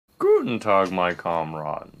Guten Tag, my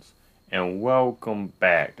comrades, and welcome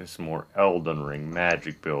back to some more Elden Ring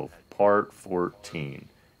Magic Build Part 14.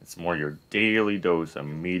 It's more your daily dose of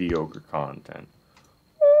mediocre content.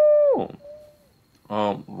 Ooh.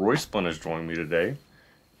 Roy Spun has joined me today,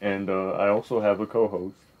 and I also have a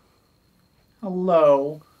co-host.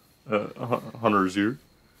 Hello. Hunter's here.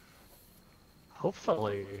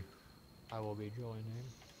 Hopefully, I will be joining.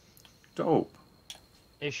 Dope.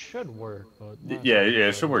 It should work, but Yeah,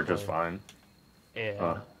 it should work just fine.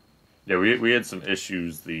 Yeah. Yeah, we had some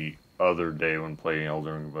issues the other day when playing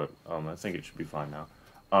Elden Ring, but I think it should be fine now.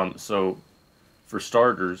 So for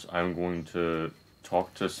starters, I'm going to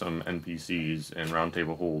talk to some NPCs in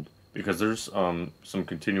Roundtable Hold because there's some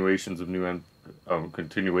continuations of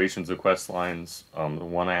continuations of quest lines. The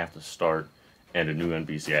one I have to start, and a new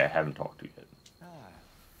NPC I haven't talked to yet.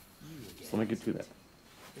 So let me get to that.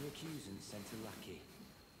 The recusants sent a lackey.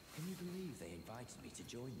 Can you believe they invited me to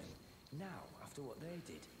join them? Now, after what they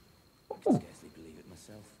did? I can scarcely believe it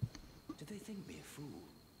myself. Did they think me a fool?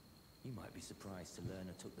 You might be surprised to learn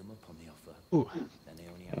I took them up on the offer. Ooh. Then they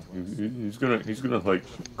only had to He's gonna like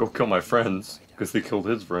go kill my friends because they killed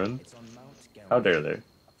his friend. How dare they?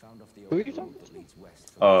 Who are you talking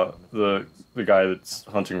The guy that's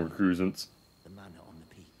hunting recusants. The manor on the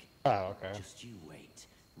peak. Oh, okay. Just you wait,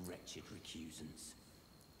 wretched recusants.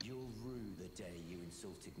 You'll rue the day you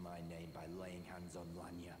insulted my name by laying hands on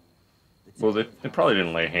Lanya. Well, they probably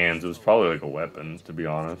didn't lay hands. It was probably like a weapon, to be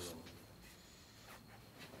honest.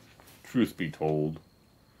 Truth be told.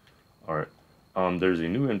 Alright. There's a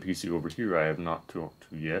new NPC over here I have not talked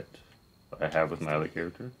to yet. But I have with my other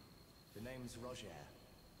character. The name's Roger,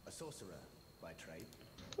 a sorcerer by trade.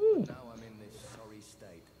 Ooh. Now I'm in this sorry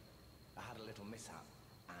state. I had a little mishap,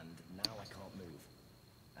 and now I can't move.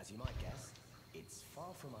 As you might guess, it's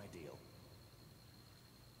far from ideal.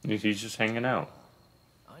 He's just hanging out.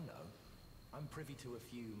 I know. I'm privy to a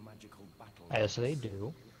few magical battles. As they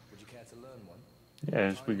do. Would you care to learn one?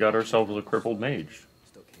 Yeah, we got ourselves a crippled mage.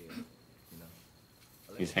 Stuck here, you know.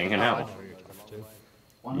 He's hanging out.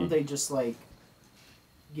 Why don't they just like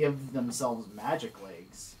give themselves magic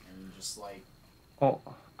legs and just like? Oh,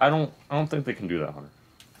 I don't think they can do that, Hunter.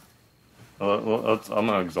 I'm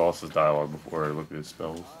gonna exhaust his dialogue before I look at his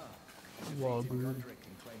spells. Well, Claimed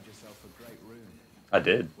yourself a great rune. I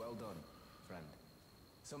did. Well done, friend.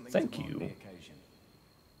 Something Thank to mark you. the occasion.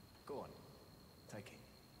 Go on, take it.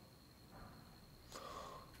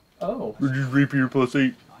 Oh. Did you rapier +8? I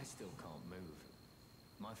still can't move.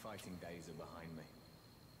 My fighting days are behind me.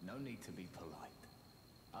 No need to be polite.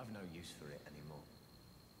 I've no use for it anymore.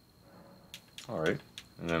 Alright.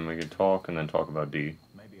 And then we can talk and then talk about D.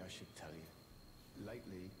 Maybe I should tell you.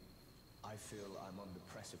 Lately, I feel I'm on the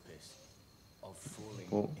precipice of falling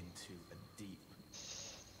into a deep,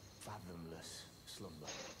 fathomless slumber.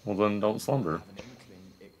 Well then don't I slumber. have an inkling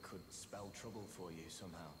it could spell trouble for you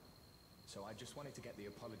somehow. So I just wanted to get the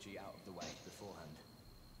apology out of the way beforehand,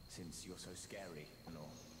 since you're so scary and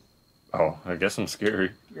all. Oh, I guess I'm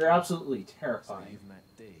scary. You're absolutely So terrifying. you've met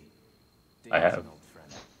D. D I is have. an old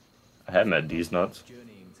friend. I have met D's nuts.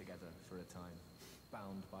 Journeying together for a time,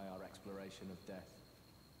 bound by our exploration of death.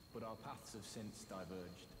 But our paths have since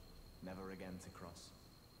diverged, never again to cross.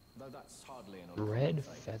 Though that's hardly an uncommon red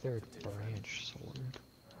fate feathered for two friends. branch sword.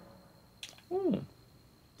 Ooh.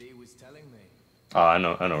 D was telling me. I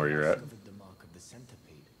know where you're at. Discovered the mark of the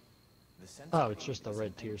centipede. The Oh, it's just the is red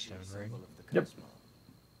an tear ancient stone, right? symbol of the Yep. curse mark.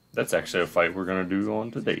 That's actually a fight we're gonna do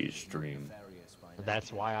on today's stream. Nefarious by That's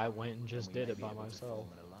nature, why I went and and just we did may it be by able to myself.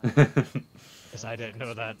 form an alliance. Because I didn't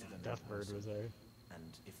know that Deathbird was there. And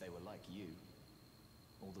if they were like you,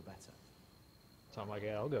 all the better. So I'm like,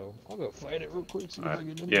 yeah, I'll go fight it real quick. See if I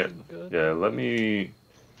Alright. get Yeah, anything good. yeah, let me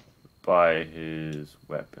buy his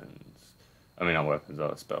weapons. I mean, not weapons,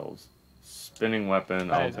 spells. Spinning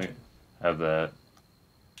weapon, I don't think I have that.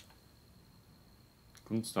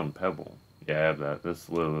 Glintstone Pebble. Yeah, I have that. That's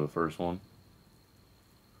literally the first one.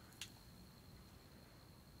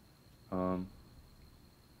 And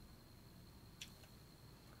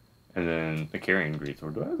then the Carrying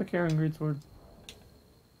Greatsword. Do I have the Carrying Greatsword?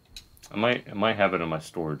 I might have it in my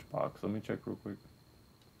storage box. Let me check real quick.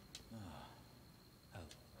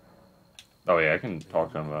 Oh yeah, I can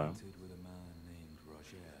talk to him about him. With a man named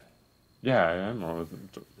Roger, Yeah, I am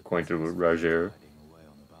acquainted with Roger. hiding away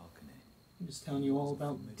on the balcony. I'm just telling you all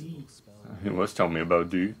about D. He was telling me about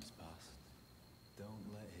D. Past. Don't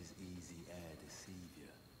let his easy air deceive you.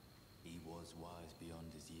 He was wise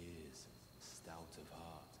beyond his years, stout of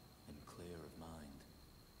heart and clear of mind.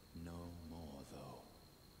 No more, though.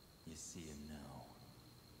 You see him now,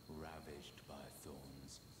 ravaged by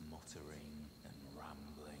thorns, muttering and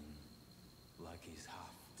rambling, like he's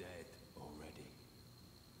half dead.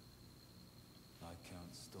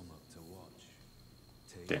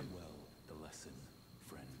 Take Damn. well the lesson,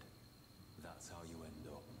 friend. That's how you end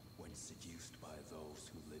up when seduced by those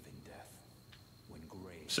who live in death. When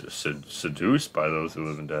grave Seduced by those who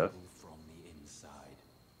live in death. from the inside.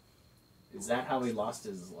 Is that how he lost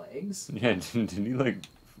his legs? Yeah, didn't he like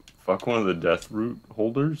fuck one of the death root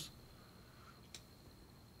holders?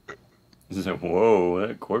 He's like, whoa,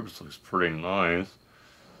 that corpse looks pretty nice.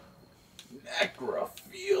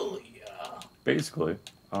 Necrophilia. Basically.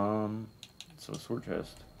 So sword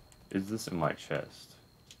chest. Is this in my chest?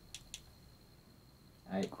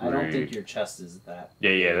 I don't think Great. your chest is that.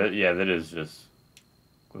 Yeah, that is just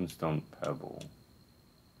glintstone pebble.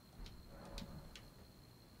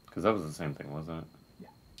 Because that was the same thing, wasn't it? Yeah.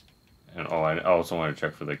 And I also want to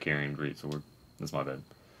check for the carrying great sword. That's my bad.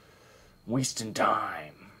 Wasting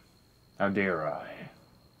time. How dare I?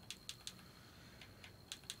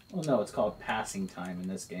 Well, no, it's called passing time in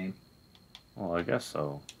this game. Well, I guess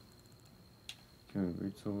so. Carrying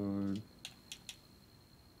great sword.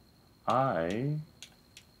 I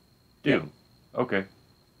do. Yep. Okay.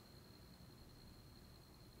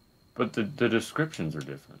 But the descriptions are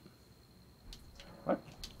different. What?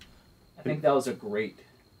 I think that was a great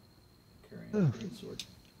carrying a great sword.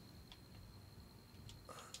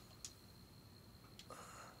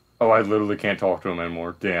 Oh, I literally can't talk to him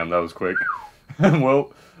anymore. Damn, that was quick.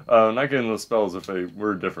 Well, not getting those spells if they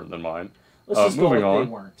were different than mine. Let's just go moving with on.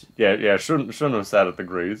 they weren't. Yeah, shouldn't have sat at the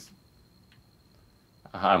graves.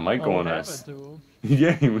 I might go Oh, on what that. happened to him?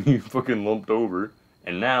 Yeah, he fucking lumped over,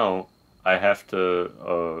 and now I have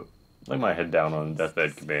to lay my head down on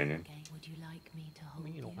Deathbed Companion. Would you like me to I hold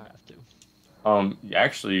mean, you you? don't have to.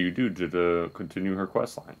 Actually, you do to continue her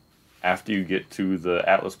quest line. After you get to the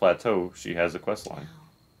Atlas Plateau, she has a quest line,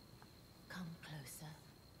 Now, come closer.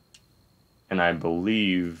 and I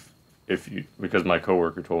believe because my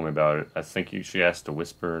coworker told me about it, I think she has to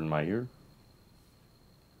whisper in my ear,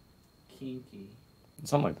 Kinky.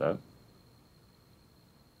 something like that.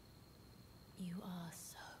 You are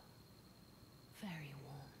so very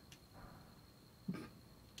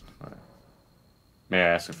warm. May I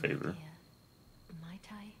ask a favor? Dear, might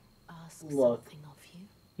I ask Look. something of you?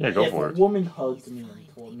 Yeah, go If for a it. woman hugged me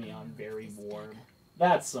and told me I'm very warm,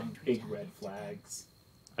 that's some big red flags.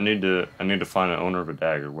 I need to find the owner of a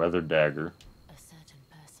dagger, weathered dagger. A certain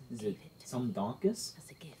person Is gave it it to some me donkus? as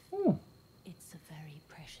a gift. Oh. It's a very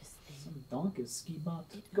precious thing. Some donkus ski-bop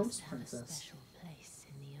It must ghost have a princess. special place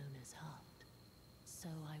in the owner's heart. So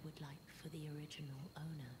I would like for the original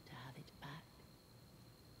owner to have it back,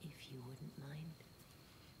 if you wouldn't mind.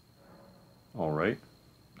 All right.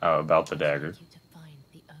 About the dagger. I'd like you to find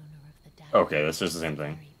the owner of the dagger. Okay, that's just the same It's a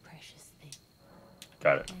thing. very precious thing.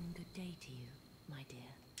 Got it. Then good day to you, my dear.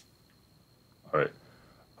 All right.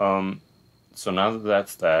 So now that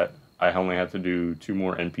that's that, I only have to do 2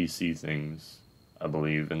 more NPC things, I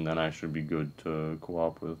believe, and then I should be good to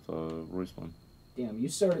co-op with Royceman. Damn, you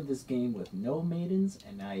started this game with no maidens,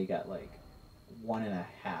 and now you got like 1.5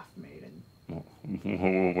 maiden.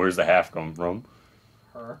 Where's the half come from?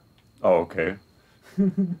 Her. Oh, okay.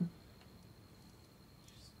 You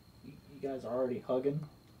guys are already hugging?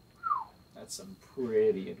 That's some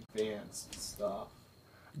pretty advanced stuff.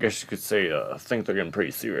 I guess you could say I think they're getting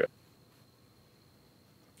pretty serious.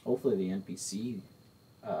 Hopefully the NPC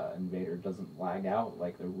invader doesn't lag out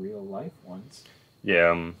like the real life ones.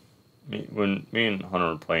 Yeah, when me and Hunter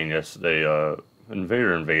were playing yesterday,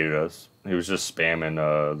 Invader invaded us. He was just spamming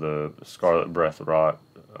the Scarlet Breath Rot,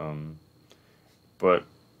 but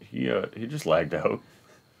he just lagged out.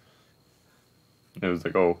 It was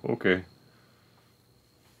like, oh, okay.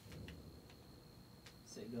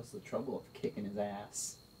 Saved us the trouble of kicking his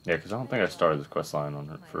ass. Yeah, because I don't think I started this quest line on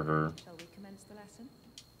her for her. Shall we commence the lesson?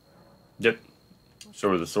 Yep. Show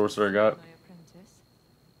her the sorcerer I got. My apprentice.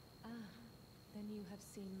 Ah, then you have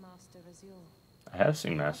seen Master Azure. I have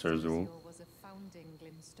seen Master Azul. was a founding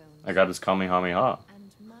Glimstone. I got his Kamehameha.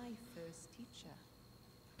 And my first teacher.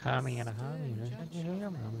 Hami and a Hami.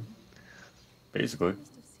 Basically. You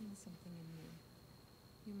must have seen something in you.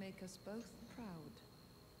 You make us both proud.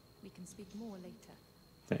 We can speak more later.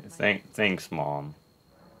 Thanks, Mom.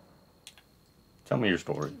 Tell me your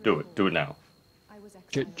story. Do it. Do it now. I was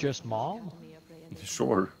Just mom? Academy of Rhea.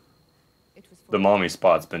 Sure. It was for The mommy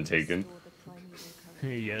spot's been taken. restore the primeval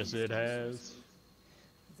courage. Yes, it has.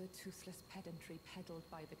 The toothless pedantry peddled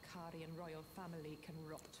by the Karian royal family can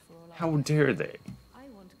rot for all I How care. dare they? I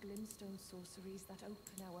want Glimstone sorceries that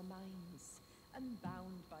open our minds,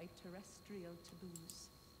 unbound by terrestrial taboos,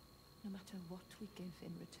 no matter what we give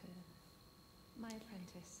in return. My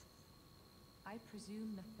apprentice, I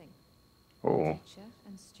presume nothing. Oh, Teacher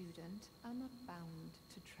and student are not bound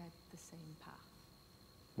to tread the same path.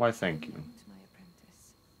 why thank you. Note, my apprentice,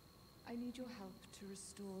 need your help to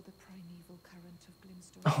restore the primeval current of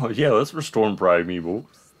Glimstone. Oh yeah, let's restore Primeval.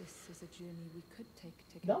 Perhaps this is a journey we could take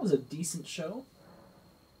together. That was a decent show.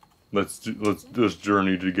 Let's this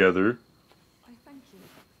journey together. I thank you.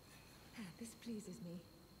 This pleases me.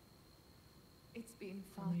 It's been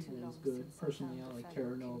far too Primeval long is good. since Personally, I I found a like fellow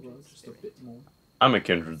Terra Nova kindred just a spirit. bit more. I'm a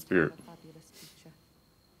kindred spirit. A fabulous teacher.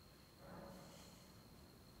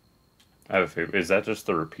 I have a favorite. Is that just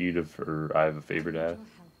the repeat of her? I have a favorite ad. With your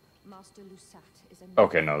help, Master Lusat is a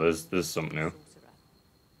Okay, no, this is something new. sorcerer.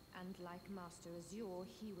 And like Master Azure,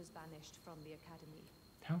 he was banished from the academy.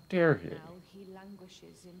 How dare he? Now he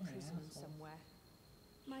languishes in Right, prison asshole. somewhere.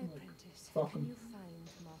 My Like, apprentice, fuck can him. you find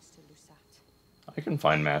Master Lusat? I can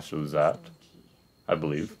find Master of that, Stone key. I You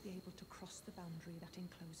believe. should be able to cross the boundary that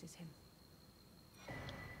encloses him.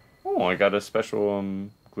 Oh, I got a special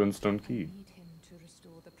glintstone I key. need him to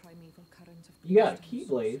restore the primeval current of You got a Glimstone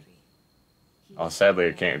Keyblade. sorcery. He Oh, is sadly,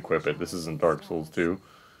 I the can't man equip it. who This isn't powers Dark Souls stars. 2.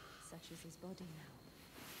 Such is his body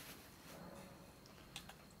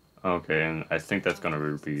now. Okay, and I think that's gonna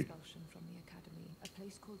After his repeat. expulsion from the academy, a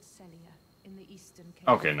place called Celia in the eastern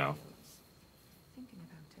Okay, no. Fields. Thinking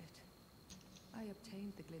about it, I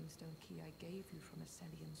obtained the Glimstone key I gave you from a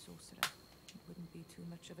Celian sorcerer. It wouldn't be too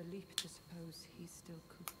much of a leap to suppose he's still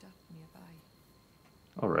cooped up nearby.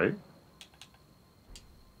 Alright.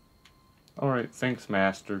 Alright, thanks,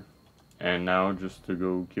 Master. And now just to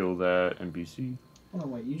go kill that NPC. Oh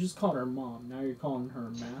wait, you just called her mom. Now you're calling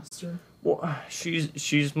her master. Well,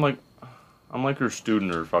 she's like, I'm like her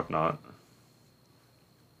student or fuck not.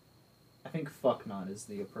 I think fuck not is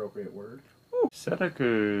the appropriate word. Said I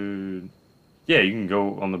could. Yeah, you can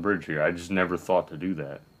go on the bridge here. I just never thought to do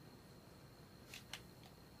that.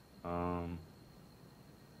 Oh,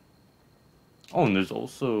 and there's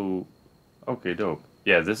also. Okay, dope.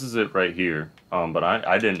 Yeah, this is it right here. But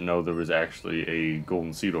I didn't know there was actually a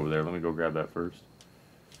golden seed over there. Let me go grab that first.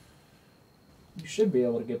 You should be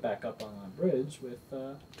able to get back up on that bridge with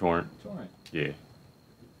Torrent. Torrent. Yeah.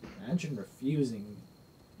 Imagine refusing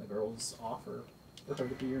the girl's offer for her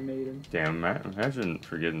to be your maiden. Damn, imagine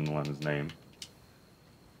forgetting Len's name.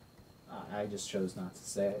 I just chose not to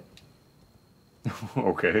say it.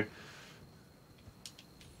 Okay.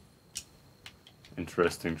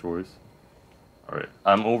 Interesting choice. Alright.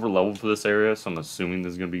 I'm over leveled for this area, so I'm assuming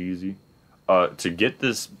this is gonna be easy. To get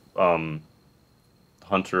this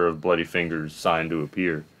Hunter of Bloody Fingers sign to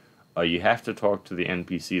appear, you have to talk to the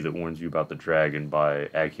NPC that warns you about the dragon by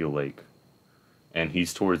Akio Lake. And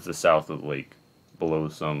he's towards the south of the lake, below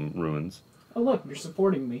some ruins. Oh look, you're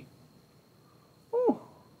supporting me. Oh.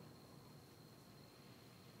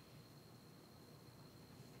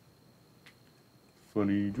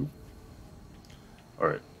 Funny Joe.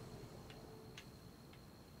 Alright.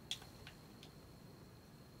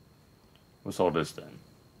 What's all this then?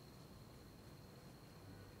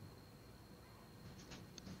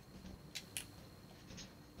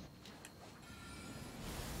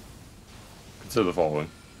 Consider the following.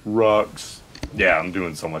 Rocks. Yeah, I'm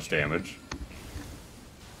doing so much damage.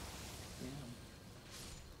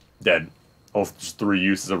 Dead. Oh, just 3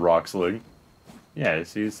 uses of Rock Sling. Yeah,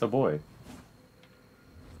 see, it's a boy.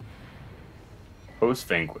 Post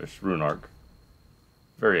Vanquish, Rune Arc.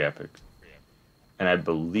 Very epic. And I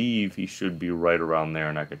believe he should be right around there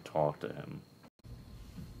and I could talk to him.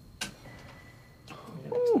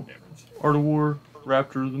 Ooh. Art of War,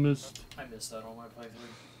 Raptor of the Mist. I missed that on my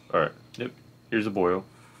playthrough. Alright, yep. Here's a boil.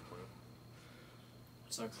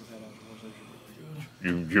 Sucks that was actually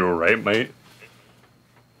pretty good. You alright, mate?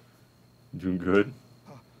 Doing good?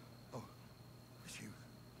 Oh, it's you.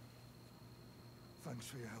 Thanks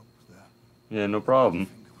for your help there. Yeah, no problem.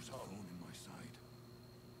 Finger was a thorn in my side.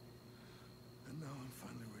 And now I'm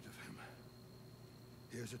finally rid of him.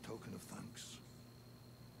 Here's a token of thanks.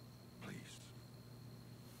 Please,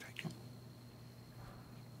 take it.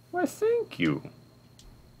 Why, thank you.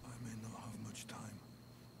 I may not have much time.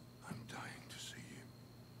 I'm dying to see you.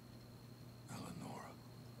 Eleonora.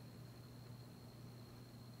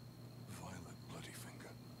 Violet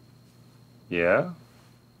Bloodyfinger. Yeah?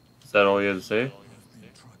 Is that all you had to say? I've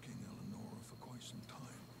been tracking Eleonora for quite some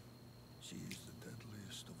time. She is the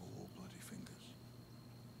deadliest of all Bloodyfingers.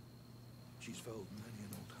 She's felled many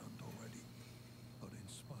an old hand already, but in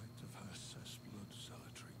spite of her cessblood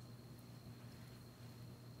zealotry,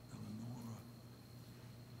 Eleonora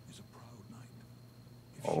is a proud knight.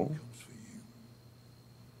 If Oh. she comes for you,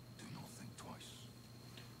 do not think twice.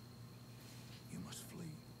 You must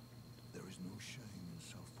flee. There is no shame in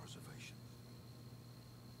self-preservation.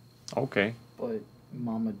 Okay. But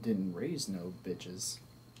Mama didn't raise no bitches.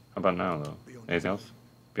 How about now, though? Anything else?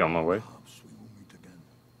 Be on my way? Perhaps we will meet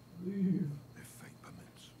again, if fate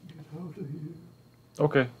permits.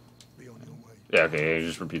 Okay. Be on your way. Yeah, okay, yeah, it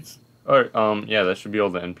just repeats. Alright, yeah, that should be all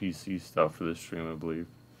the NPC stuff for this stream, I believe.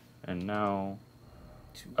 And now,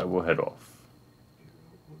 I will head off.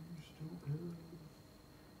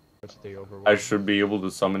 What's the I overworld? should be able to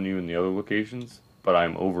summon you in the other locations, but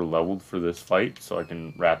I'm over leveled for this fight, so I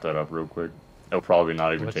can wrap that up real quick. It'll probably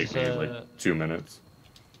not even What's, take me like 2 minutes.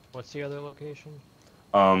 What's the other location?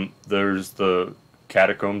 There's the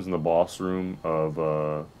catacombs in the boss room of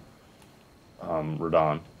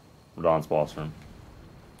Radon. Radon's boss room.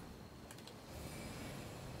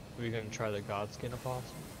 Are we gonna try the Godskin Apostle?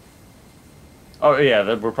 Oh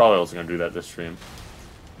yeah, we're probably also gonna do that this stream.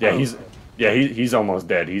 Yeah, Oh, he's okay. he's almost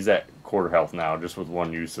dead. He's at quarter health now, just with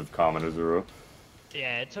one use of Common Azura.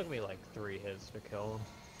 Yeah, it took me like 3 hits to kill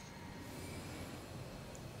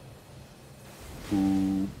him.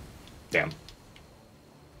 Ooh, damn!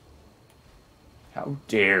 How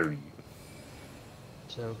dare you?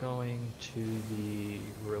 So going to the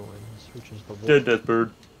ruins, which is the Dead Death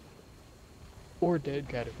Bird. or dead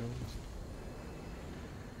catacombs.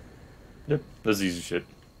 Yep, that's easy shit.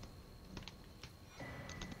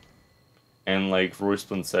 And like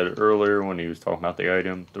Royston said earlier when he was talking about the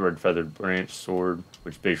item, the red feathered branch sword,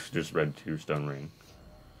 which basically just red two-stone ring.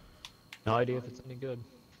 No idea if it's any good.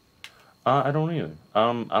 I don't either.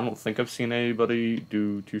 I don't think I've seen anybody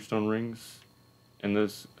do two-stone rings in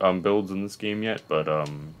this builds in this game yet, but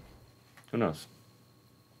who knows?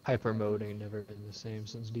 Hyper mode ain't never been the same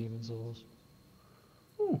since Demon Souls.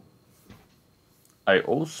 Ooh. I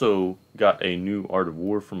also got a new Art of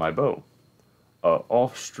War for my bow.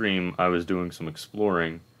 Off stream, I was doing some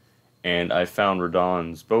exploring, and I found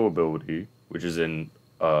Radon's bow ability, which is in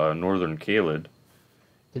Northern Caelid.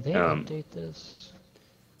 Did they update this?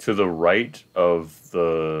 To the right of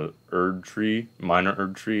the Erd tree, minor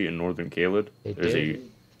Erd tree in Northern Caelid,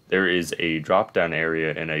 there is a drop-down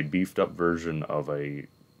area and a beefed-up version of a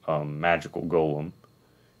magical golem,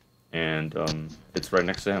 and it's right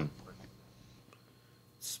next to him.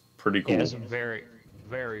 It's pretty cool. Yeah, it's a very,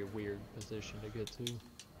 very weird position to get to.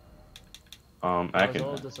 I was a can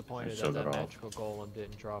little disappointed show that that off. magical golem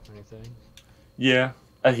didn't drop anything. Yeah,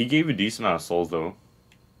 he gave a decent amount of souls though.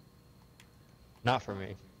 Not for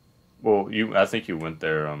me. Well, I think you went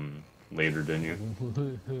there later, didn't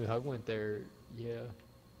you? I went there, yeah.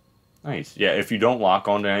 Nice. Yeah, if you don't lock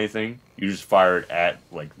onto anything, you just fire it at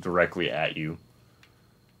like directly at you.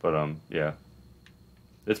 But yeah,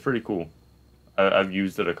 it's pretty cool. I've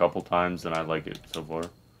used it a couple times and I like it so far.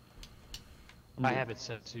 I have it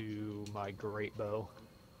set to my great bow.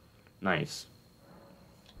 Nice.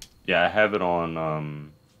 Yeah, I have it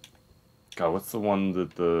on God, what's the one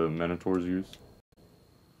that the Minotaurs use?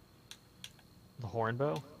 The horn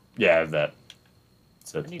bow? Yeah, I have that.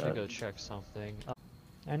 I need to go check something.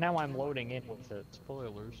 And now I'm loading in with it.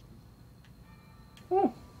 Spoilers.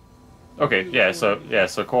 Ooh. Okay, yeah, so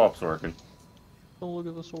co-op's working. Oh, look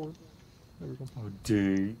at the sword. There we go. Oh,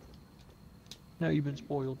 dang. Now you've been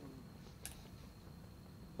spoiled.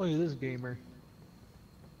 Look at this gamer.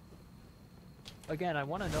 Again, I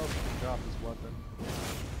want to know if you can drop this weapon.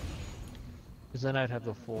 Because then I'd have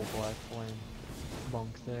the full Black Flame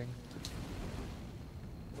monk thing.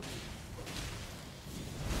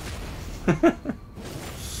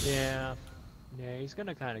 Yeah. Yeah, he's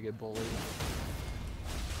gonna kind of get bullied.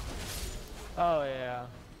 Oh, yeah.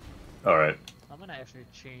 Alright. I'm gonna actually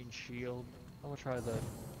change shield. I'm gonna try the...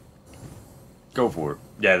 Go for it.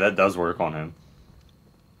 Yeah, that does work on him.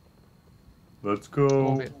 Let's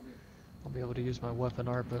go. I'll be able to use my weapon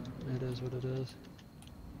art, but it is what it is.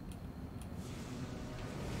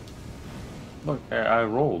 Look, I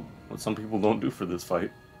rolled. What some people don't do for this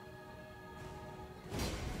fight.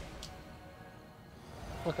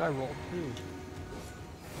 Look, I rolled too.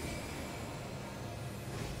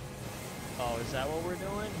 Oh, is that what we're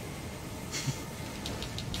doing?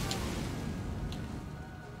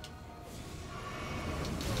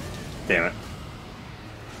 Damn it.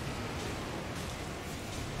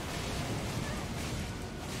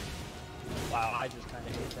 Wow, I just kind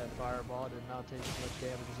of hate that fireball. I did not take as much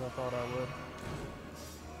damage as I thought I would.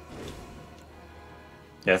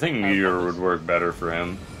 Yeah, I think Meteor would work better for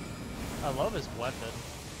him. I love his weapon.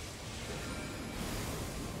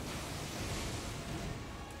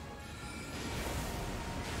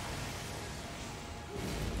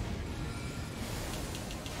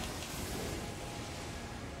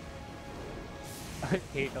 I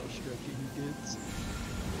hate how stretchy he gets.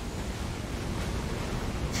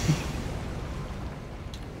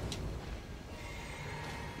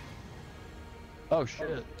 Oh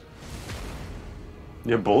shit.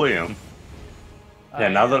 Yeah, bully him. Yeah,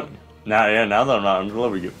 now that I'm not under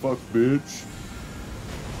level, you get fucked, bitch.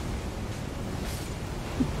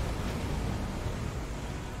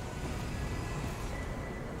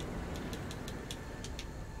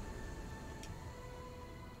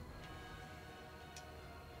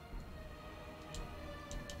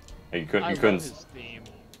 And you I couldn't love his theme.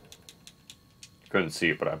 see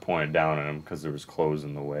it, but I pointed down at him because there was clothes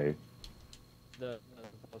in the way. The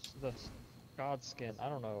God Skin. I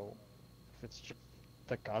don't know if it's just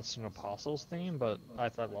the Godskin Apostles theme, but I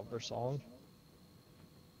love their song.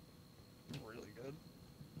 Really good.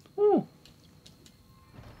 Woo.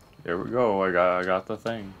 There we go. I got the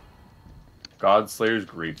thing. Godslayer's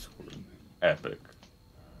Greatsword. Epic.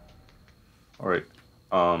 Alright.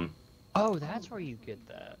 Oh, that's where you get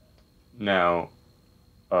that. Now,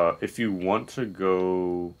 if you want to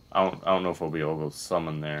go, I don't know if I'll be able to go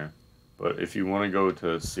summon there, but if you want to go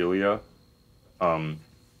to Celia,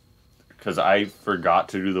 because I forgot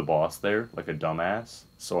to do the boss there, like a dumbass,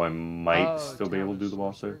 so I might still be able to do the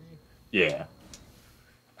boss there. Yeah.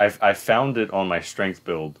 I found it on my strength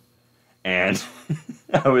build, and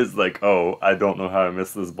I was like, oh, I don't know how I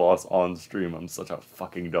missed this boss on stream. I'm such a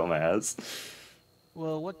fucking dumbass.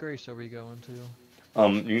 Well, what grace are we going to?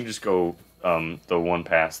 You can just go, the one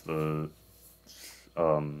past the,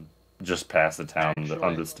 just past the town,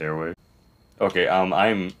 on the stairway. Okay,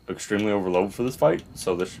 I'm extremely overloaded for this fight,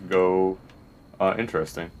 so this should go,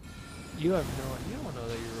 interesting. You have you don't know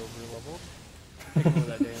that you're over leveled. Take all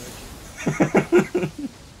that damage.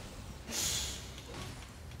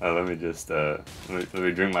 Let me just, let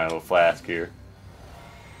me drink my little flask here.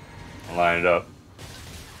 I'll line it up.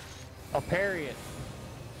 I'll parry it.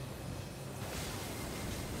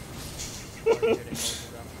 That one just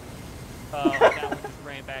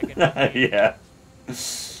ran back into me. Yeah.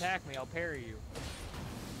 Attack me, I'll parry you.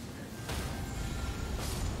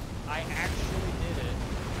 I actually did it.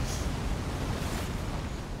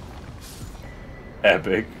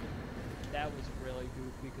 Epic. That was really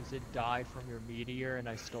goofy because it died from your meteor and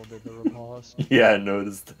I still did the riposte. Yeah, I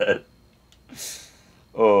noticed that.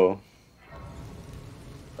 Oh.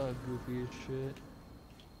 Goofy as shit.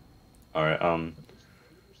 Alright,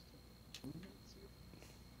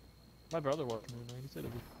 My brother watched it and he said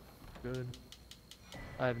it was good.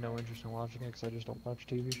 I have no interest in watching it because I just don't watch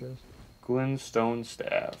TV shows. Glintstone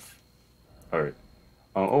Staff. Alright.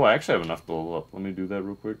 Oh, I actually have enough to level up. Let me do that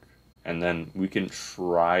real quick. And then we can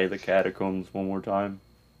try the catacombs one more time.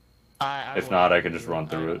 If not, I can just run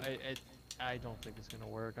through it. I don't think it's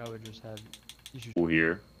gonna work. I would just have...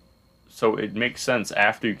 Here. So it makes sense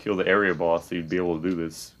after you kill the area boss that you'd be able to do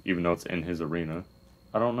this, even though it's in his arena.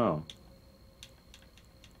 I don't know.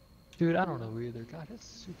 Dude, I don't know either. God, it's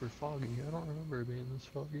super foggy. I don't remember it being this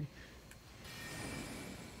foggy.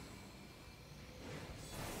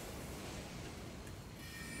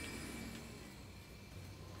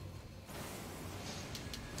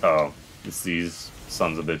 Oh, it's these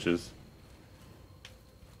sons of bitches.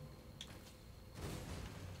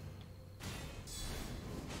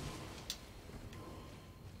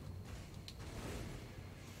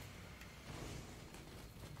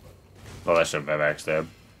 Oh, that should have been backstab.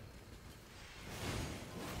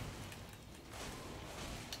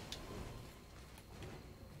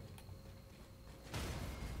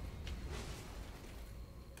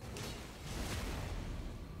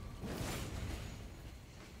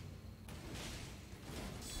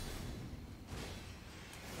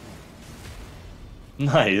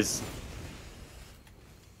 Nice.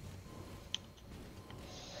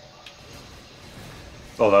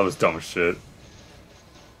 Oh, that was dumb as shit.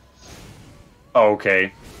 Oh,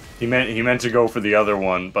 okay. He meant to go for the other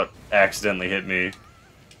one, but accidentally hit me.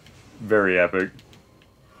 Very epic.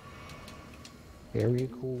 Very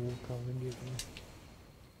cool, Colin.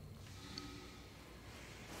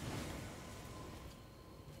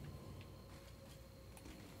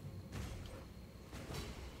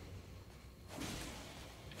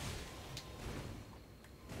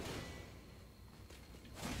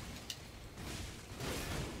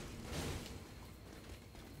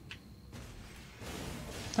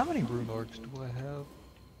 How many rune arcs do I have?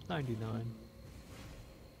 99.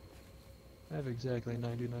 I have exactly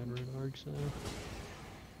 99 rune arcs now.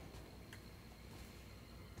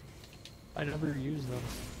 I never use them.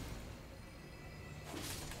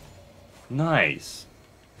 Nice.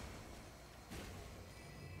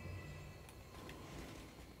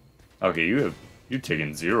 Okay, you're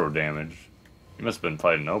taking 0 damage. You must have been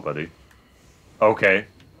fighting nobody. Okay.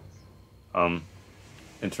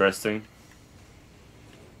 Interesting.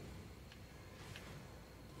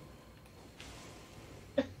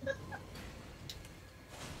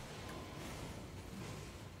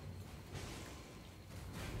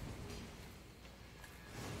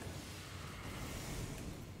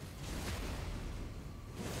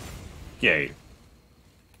 Yay.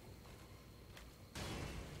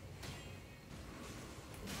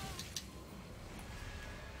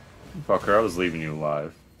 Fucker, I was leaving you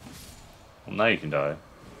alive. Well, now you can die.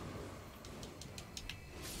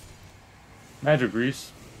 Magic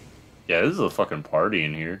Grease. Yeah, this is a fucking party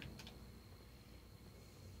in here.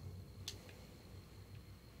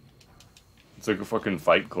 It's like a fucking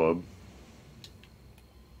fight club.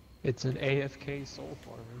 It's an AFK soul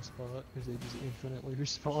farming spot because they just infinitely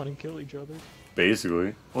respawn and kill each other.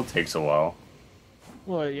 Basically. Well, it takes a while.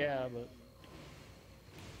 Well, yeah, but you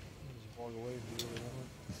just walk away if you really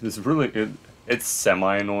want. It's really good. It's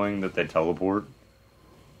semi-annoying that they teleport.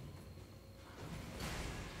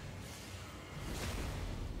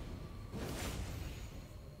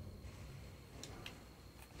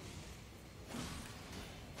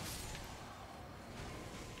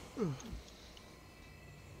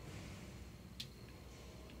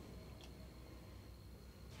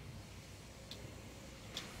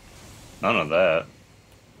 None of that.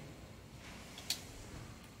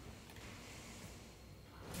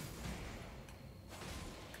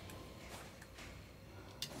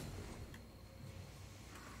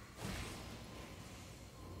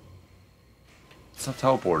 Stop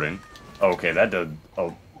teleporting. Okay, that did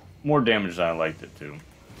more damage than I liked it to.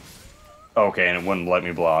 Okay, and it wouldn't let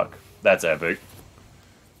me block. That's epic.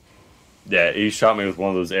 Yeah, he shot me with one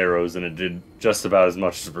of those arrows, and it did just about as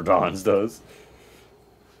much as Verdan's does.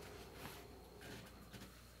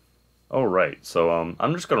 Alright, so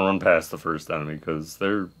I'm just gonna run past the first enemy, because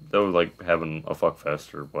they're like having a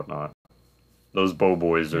fuckfest or whatnot. Those bow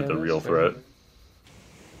boys are Yeah, the that's real fair. threat.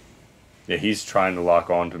 Yeah, he's trying to lock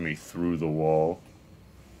onto me through the wall.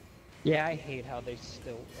 Yeah, I hate how enemies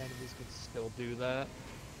can still do that.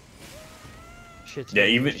 Shit's Yeah,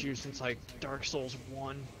 been even- an issue since like Dark Souls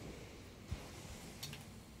 1.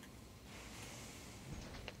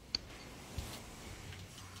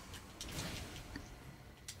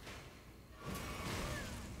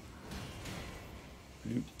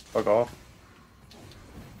 Fuck off.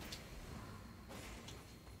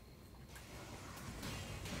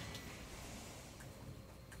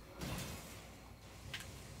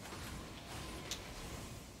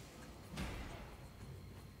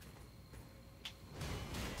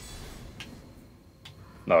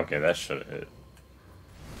 Okay, that should have hit.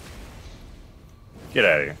 Get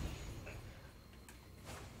out of here.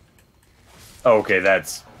 Okay,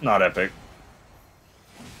 that's not epic.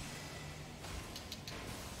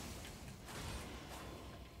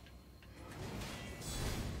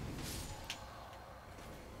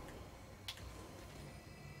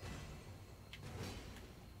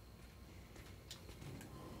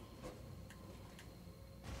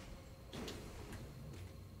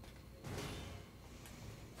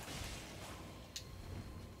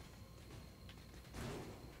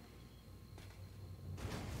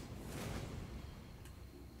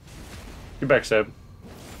 Get back, Seb.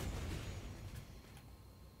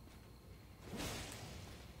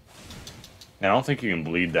 I don't think you can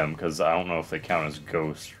bleed them because I don't know if they count as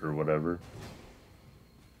ghosts or whatever.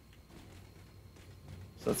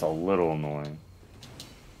 So that's a little annoying.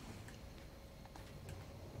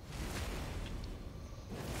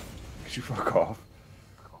 Could you fuck off?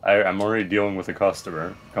 I'm already dealing with a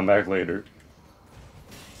customer. Come back later.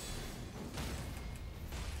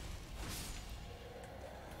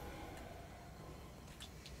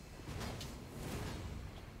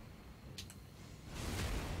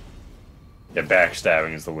 Yeah,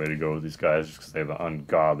 backstabbing is the way to go with these guys just because they have an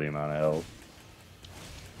ungodly amount of health.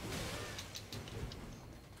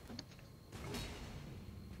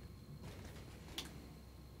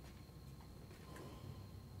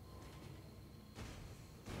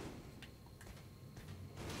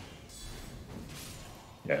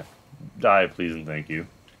 Yeah. Die, please, and thank you.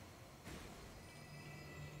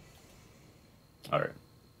 Alright.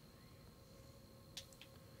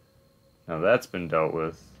 Now that's been dealt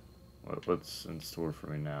with. What's in store for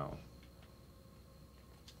me now?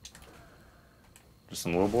 Just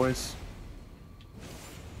some little boys?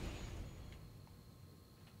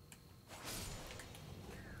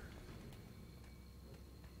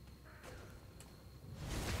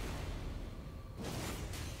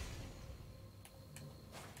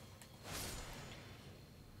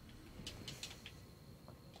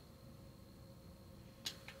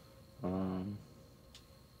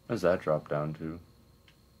 What does that drop down to?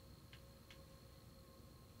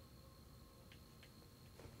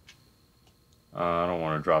 I don't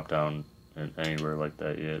want to drop down anywhere like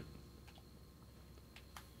that yet.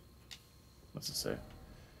 What's it say?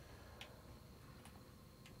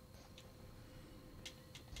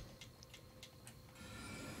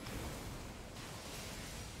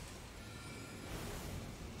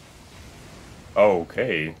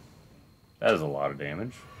 Okay. That is a lot of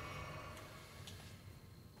damage.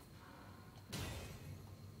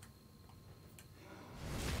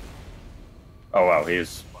 Oh wow, he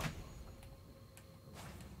is...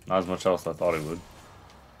 Not as much else as I thought it would.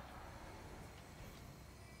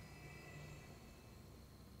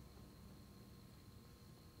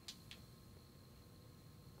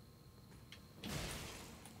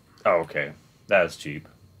 Oh, okay. That's cheap.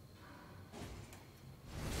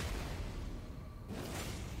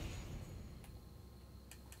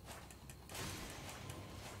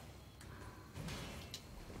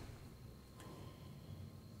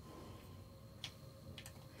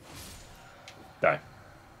 Die.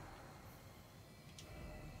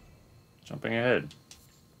 Jumping ahead.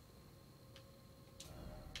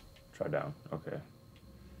 Try down. Okay.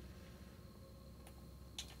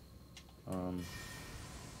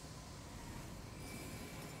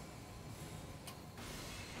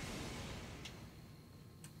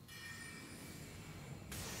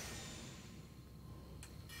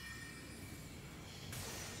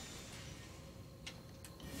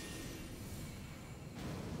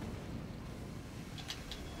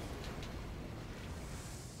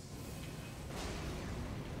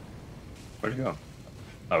 Where'd he go?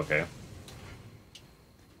 Okay.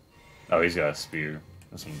 Oh, he's got a spear.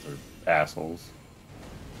 Those ones are assholes.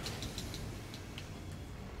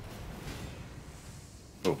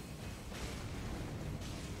 Oh.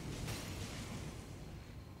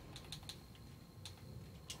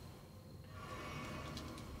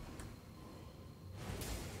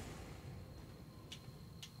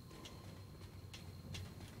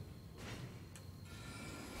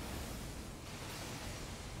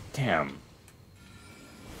 Damn.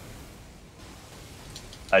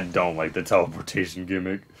 I don't like the teleportation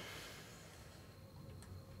gimmick.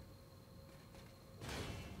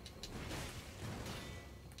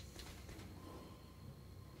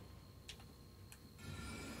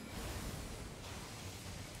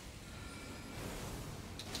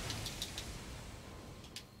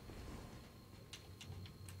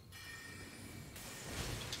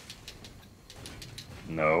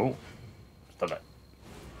 No. Stop it.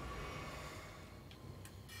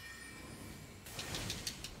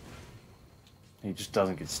 He just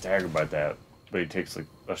doesn't get staggered by that, but he takes like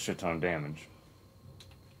a shit ton of damage.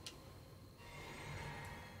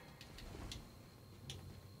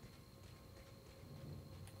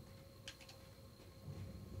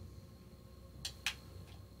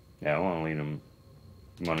 Yeah, I want to lead him.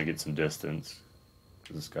 I want to get some distance,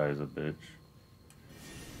 because this guy is a bitch.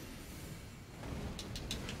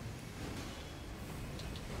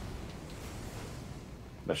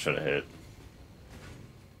 That should have hit.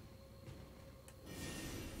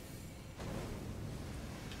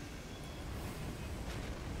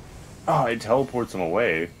 Oh, it teleports him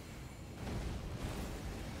away.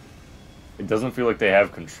 It doesn't feel like they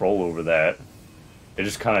have control over that. It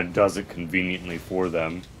just kind of does it conveniently for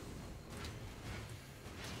them.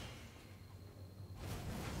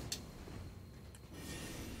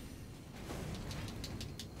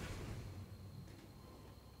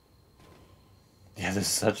 Yeah, this is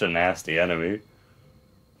such a nasty enemy.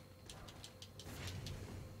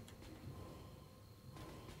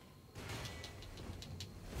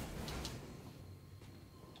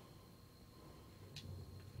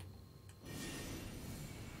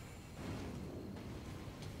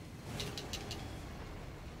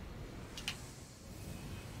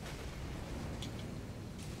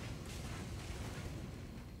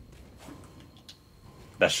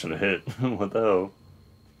 That should have hit. What the hell?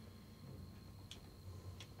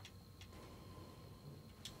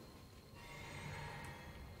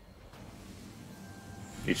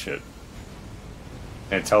 Eat shit.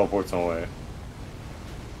 And it teleports him away.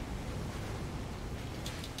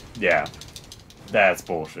 Yeah. That's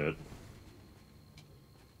bullshit.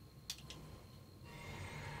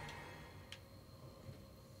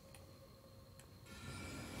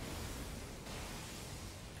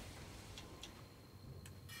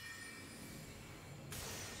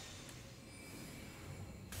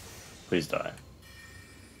 Please die.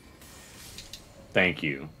 Thank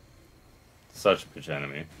you. Such a bitch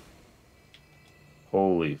enemy.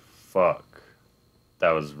 Holy fuck.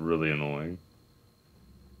 That was really annoying.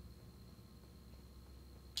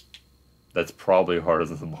 That's probably harder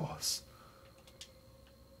than the boss.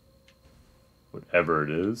 Whatever it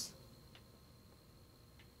is.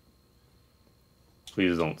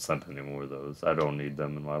 Please don't send any more of those. I don't need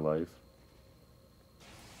them in my life.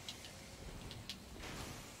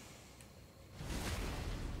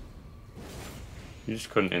 You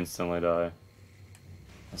just couldn't instantly die.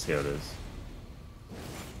 Let's see how it is.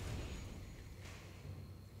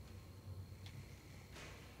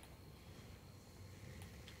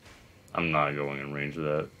 I'm not going in range of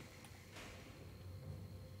that.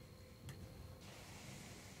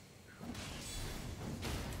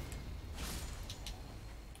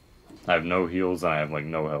 I have no heals and I have like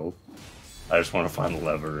no health. I just want to find the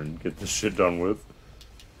lever and get this shit done with.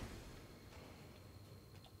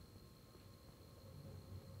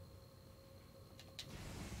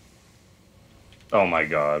 Oh my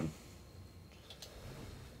god.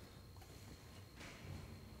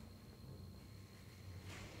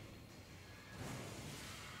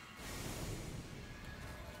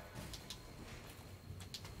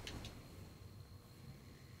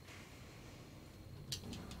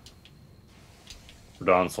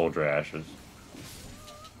 Dawn Soldier Ashes.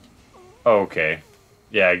 Okay.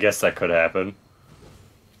 Yeah, I guess that could happen.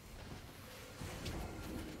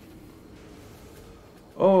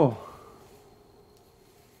 Oh.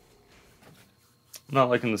 I'm not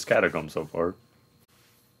liking this catacomb so far.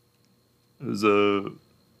 It's really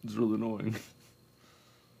annoying.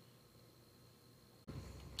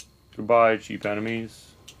 Goodbye, cheap enemies.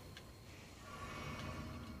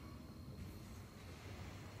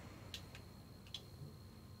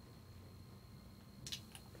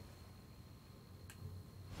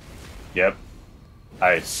 Yep.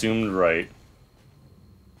 I assumed right.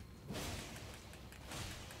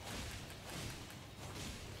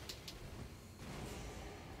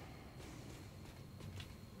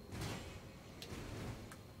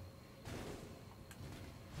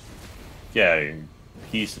 Yeah, you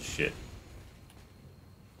piece of shit.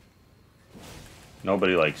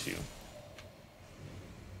 Nobody likes you.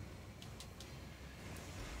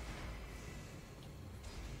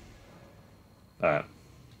 Alright.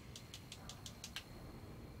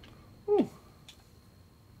 Ooh.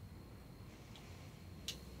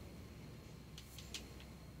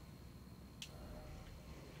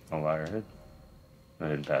 Oh, liar head. I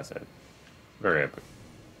didn't pass that. Very epic.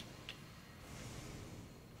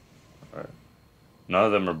 Alright. None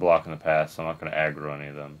of them are blocking the path, so I'm not going to aggro any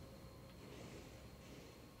of them.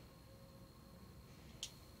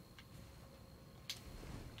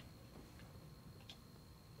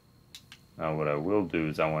 Now what I will do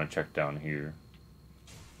is I want to check down here.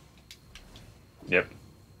 Yep.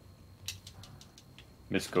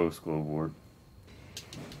 Miss Ghost Glow Board.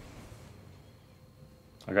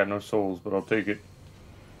 I got no souls, but I'll take it.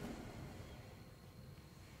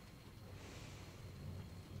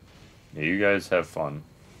 Yeah, you guys have fun.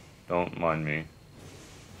 Don't mind me.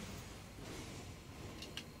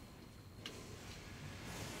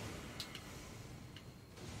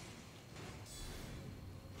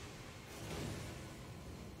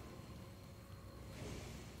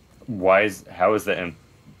 How is the imp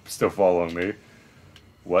still following me?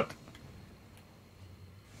 What?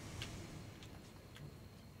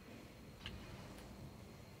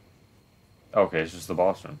 Okay, it's just the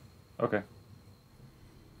boss room. Okay.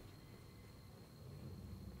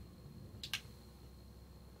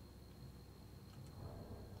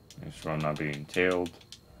 Make sure I'm not being tailed.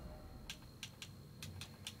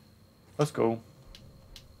 Let's go.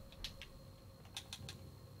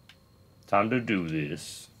 Time to do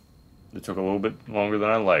this. It took a little bit longer than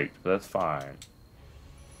I liked, but that's fine.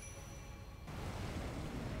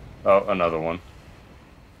 Oh, another one.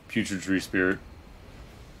 Putrid Tree Spirit.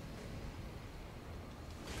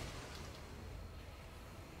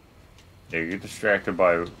 Yeah, you get distracted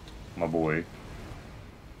by my boy.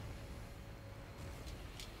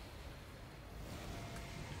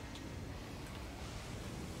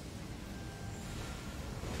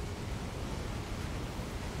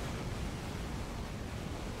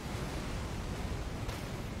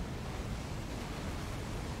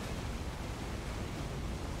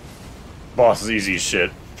 Boss is easy as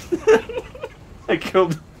shit. I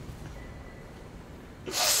killed...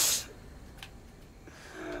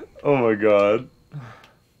 Oh my god.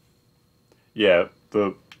 Yeah,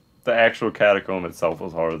 the actual catacomb itself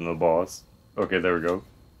was harder than the boss. Okay, there we go.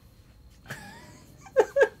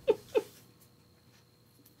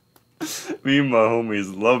 Me and my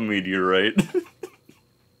homies love meteorite.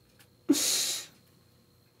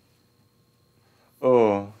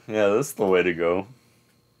 Oh, yeah, that's the way to go.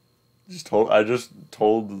 I just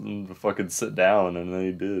told them to fucking sit down, and then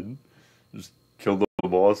he did. Just killed the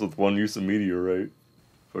boss with one use of meteorite.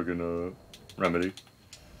 Fucking, remedy.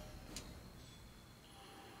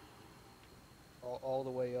 All the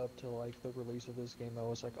way up to like the release of this game, I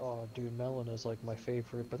was like, oh, dude, Melon is like my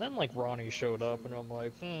favorite. But then like Ronnie showed up, and I'm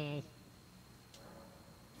like,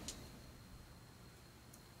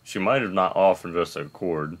 She might have not offered us a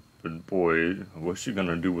cord, but boy, what's she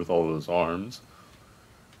gonna do with all those arms?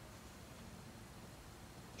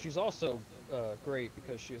 She's also great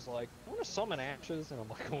because she's like, I want to summon ashes, and I'm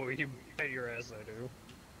like, oh, you bet your ass I do.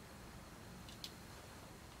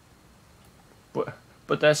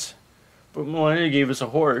 But Melania gave us a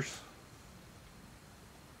horse.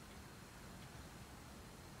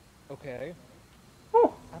 Okay.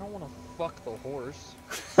 Whew. I don't want to fuck the horse.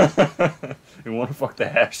 You want to fuck the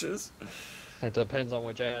ashes? It depends on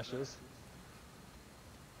which ashes.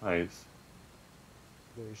 Nice.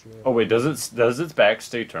 Very sure. Oh wait, does its back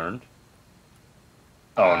stay turned?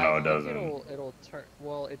 Oh I no, it think doesn't. It'll turn.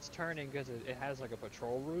 Well, it's turning because it has like a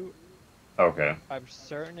patrol route. Okay. I'm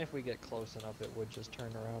certain if we get close enough, it would just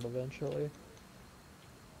turn around eventually.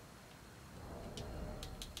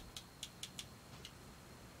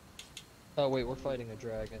 Oh wait, we're fighting a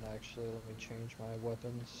dragon actually. Let me change my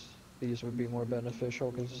weapons. These would be more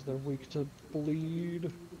beneficial because they're weak to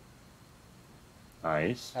bleed.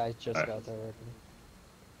 Nice. I just Alright. got that weapon.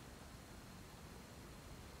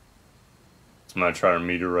 I'm gonna try to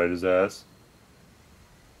meteorite his ass.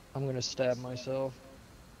 I'm gonna stab myself.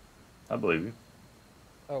 I believe you.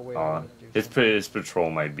 Oh wait, I wanna do His something. his patrol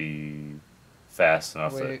might be fast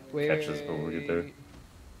enough to Wait, catch us before we get there.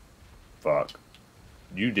 Fuck.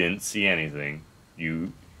 You didn't see anything.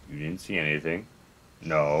 You didn't see anything.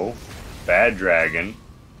 No. Bad dragon.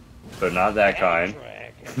 But not that kind.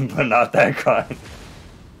 But not that kind.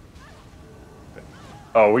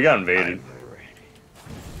 Oh, we got invaded.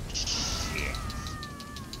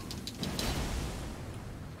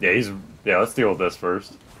 Yeah, let's deal with this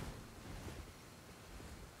first.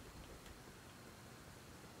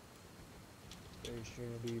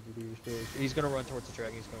 He's gonna run towards the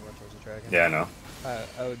dragon. Yeah, I know.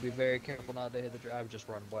 I would be very careful not to hit the dragon. I would just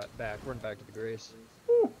run back to the grace.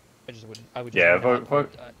 I just wouldn't. I would just Yeah, not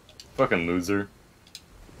fucking loser.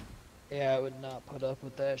 Yeah, I would not put up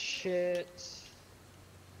with that shit.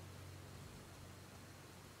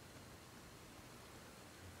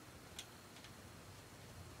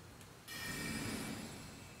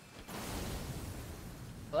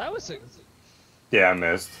 Well, that was a... Yeah, I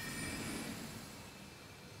missed.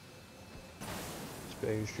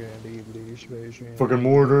 Space Jam. Fucking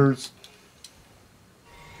mortars.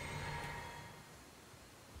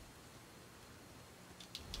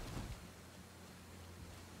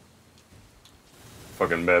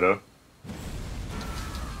 Fucking meta.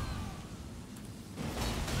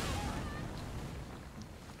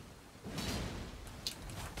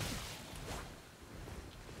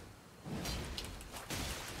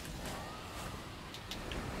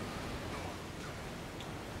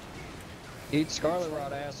 Eat Scarlet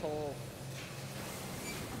Rot, asshole.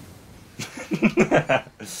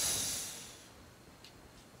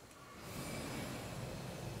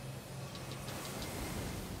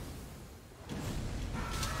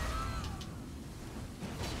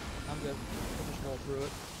 I'm good. I'll just roll through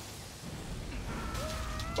it.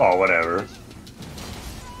 Oh, whatever.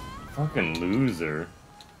 Fucking loser.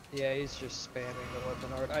 Yeah, he's just spamming the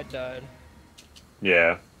weapon art. I died.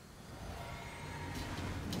 Yeah.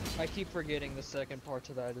 I keep forgetting the second part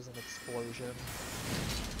to that is an explosion.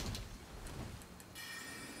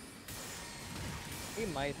 He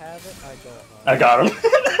might have it, I don't know. I got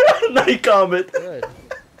him. Night Comet. Good.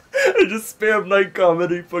 I just spammed Night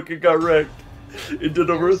Comet. He fucking got wrecked. It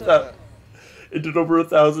did over It did over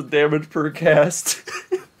 1,000 damage per cast.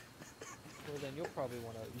 Well then you'll probably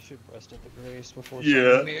you should rest at the grace before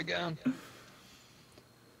Yeah. summoning me again.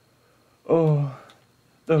 Oh,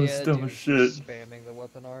 that was dumb dude, as shit. spamming the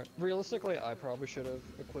weapon art. Realistically, I probably should have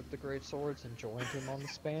equipped the great swords and joined him on the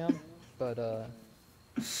spam, but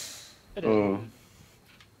it is.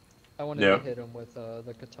 I wanted to hit him with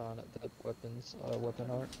the katana, the weapon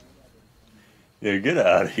art. Yeah, get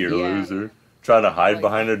out of here, loser. Try to hide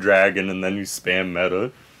behind a dragon and then you spam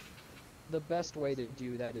meta. The best way to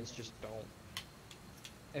do that is just don't.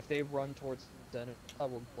 If they run towards them, I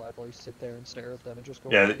will gladly sit there and stare at them and just go.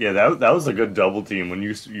 Yeah, that was a good double team. When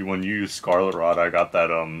you used Scarlet Rod, I got that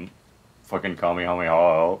fucking Kamehameha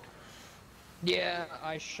out. Yeah,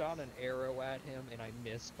 I shot an arrow at him and I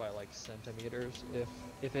missed by like centimeters.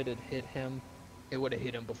 If it had hit him, it would have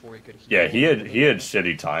hit him before he could heal. Yeah, he had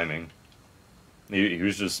shitty timing. He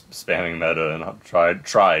was just spamming meta and tried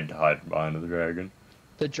to hide behind the dragon.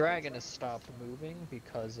 The dragon has stopped moving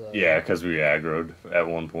because yeah, because we aggroed at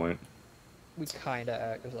one point. We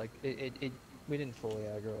kinda like it we didn't fully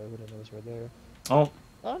aggro. Everyone knows we're there. Oh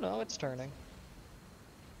no, it's turning.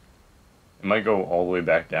 It might go all the way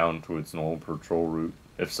back down to its normal patrol route.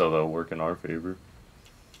 If so, that'll work in our favor.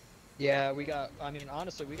 Yeah,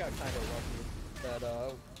 honestly, we got kind of lucky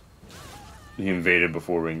that He invaded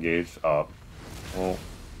before we engaged. Well,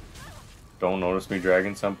 don't notice me,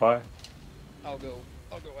 Dragon Senpai. I'll go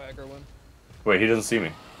aggro him. Wait, he doesn't see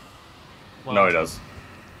me. Well, no, he does.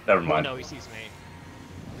 Never mind. No, he sees me.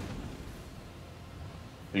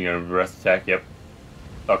 You gonna breath attack? Yep.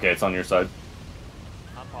 Okay, it's on your side.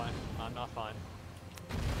 I'm fine. I'm not fine.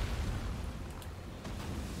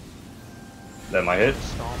 That might hit.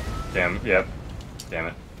 Stomp. Damn. Yep. Damn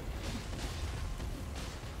it.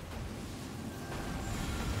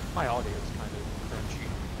 My audio is kind of crunchy.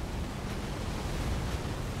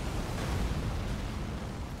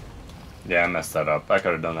 Yeah, I messed that up. I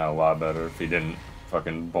could have done that a lot better if he didn't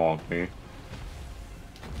fucking bonk me.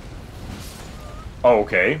 Oh,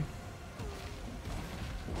 okay.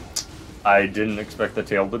 I didn't expect the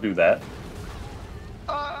tail to do that.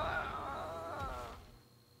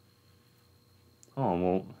 Oh,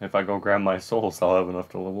 well, if I go grab my souls, I'll have enough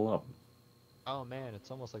to level up. Oh man,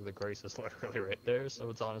 it's almost like the grace is literally right there,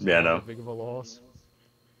 so it's honestly Yeah, not no. that big of a loss.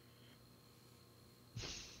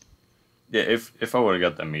 Yeah, if I would have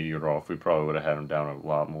got that meteor off, we probably would have had him down a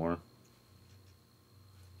lot more.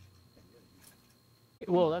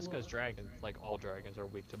 Well, that's because dragons, like all dragons, are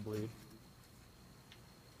weak to bleed.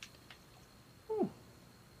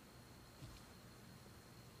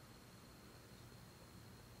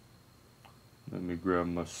 Let me grab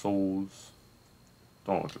my souls.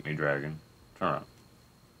 Don't look at me, dragon. Turn around.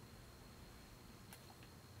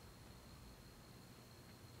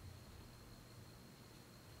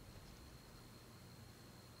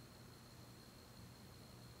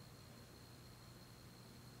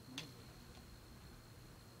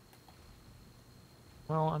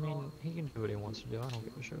 Well, I mean, he can do what he wants to do. I don't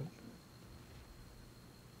give a shit.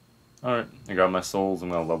 Alright, I got my souls. I'm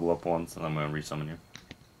gonna level up once, and I'm gonna resummon you.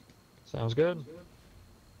 Sounds good.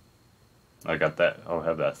 I got that. I'll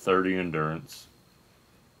have that 30 endurance.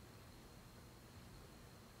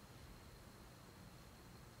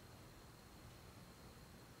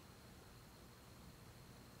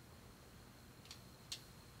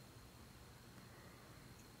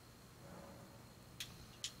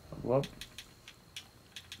 Level up.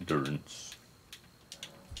 Endurance.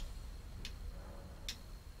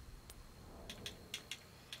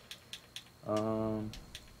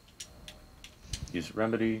 Use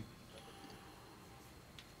remedy.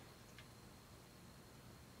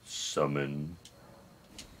 Summon.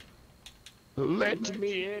 Let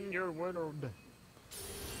me in your world.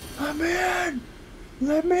 Let me in!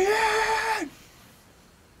 Let me in!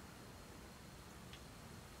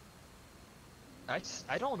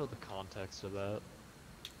 I don't know the context of that.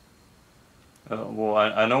 Well,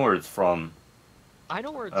 I know where it's from. I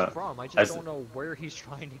know where it's from. I just don't know where he's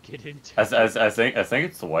trying to get into. I think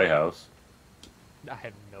it's the White House. I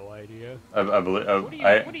have no idea. I believe.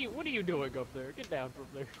 What are you doing up there? Get down from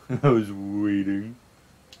there. I was waiting.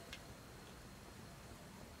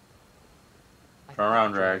 Turn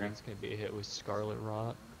around, dragon. It's gonna be a hit with Scarlet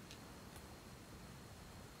Rot.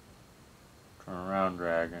 Turn around,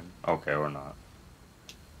 dragon. Okay, we're not.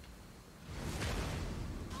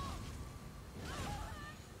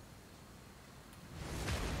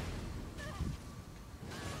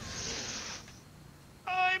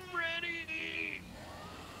 I'm ready.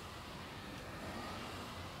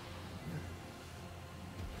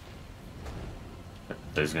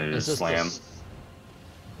 He's gonna just slam.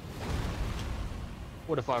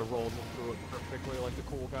 What if I rolled him through it perfectly like the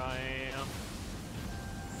cool guy I am?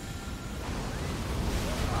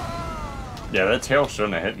 Yeah, that tail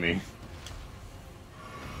shouldn't have hit me.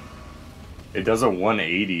 It does a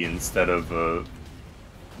 180 instead of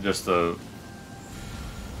just a,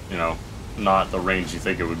 you know, not the range you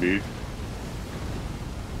think it would be.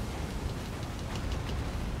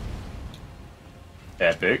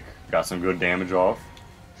 Epic. Got some good damage off.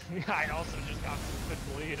 I also just got some good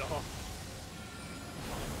bleed off.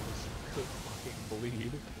 Some good fucking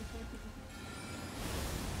bleed.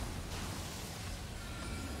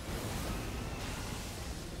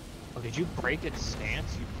 Oh, did you break its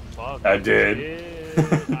stance? You fuck. I did.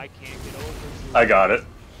 I can't get over it. I got it.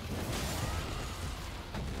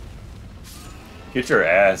 Get your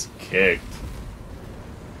ass kicked.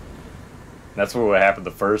 That's what would happen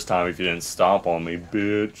the first time if you didn't stomp on me,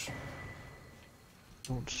 bitch.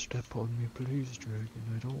 Don't step on me, please, dragon.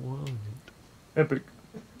 I don't want it. Epic.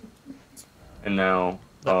 And now,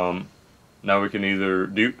 now we can either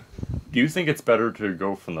do you think it's better to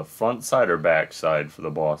go from the front side or back side for the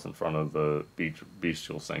boss in front of the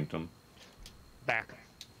bestial sanctum? Back.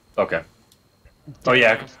 Okay. Oh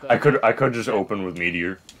yeah, I could just open with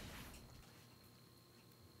meteor.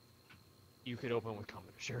 You could open with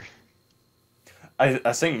combat, sure.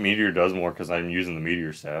 I think meteor does more because I'm using the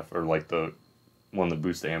meteor staff or like the one that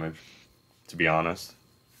boosts damage. To be honest.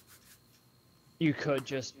 You could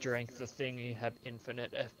just drink the thing. You have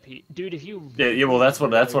infinite FP, dude. If you Yeah. Well, that's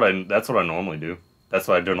what I normally do. That's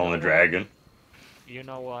what I do on the dragon. You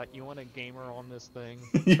know what? You want a gamer on this thing?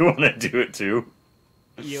 You want to do it too?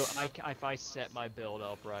 If I set my build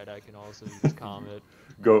up right, I can also use Comet.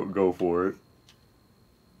 Go for it.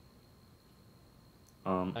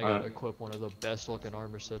 I gotta equip one of the best looking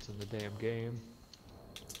armor sets in the damn game.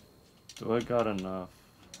 Do I got enough?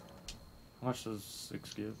 How much does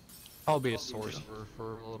 6 give? I'll be a sorcerer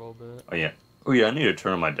for a little bit. Oh yeah. Oh yeah, I need to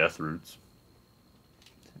turn on my death roots.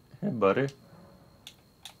 Hey buddy.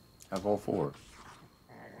 Have all 4.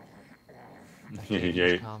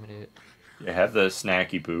 Yeah. Yeah, have the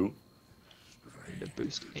snacky poo. To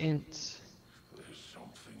boost int.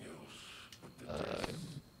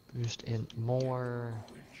 Boost int more.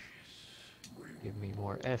 Give me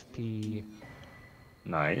more FP.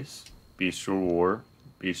 Nice. Bestial War.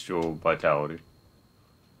 Bestial Vitality.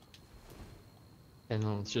 And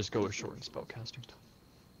then let's just go with shortened spellcasting time.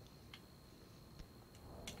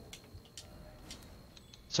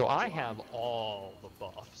 So I have all the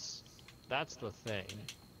buffs. That's the thing.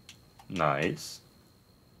 Nice.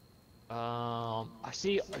 I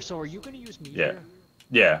see. So are you gonna use Meteor?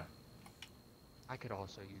 Yeah. I could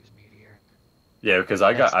also use Meteor. Yeah, because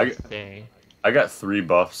I got 3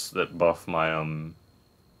 buffs that buff my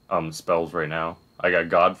spells right now. I got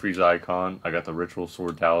Godfrey's Icon, I got the Ritual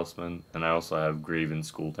Sword Talisman, and I also have Graven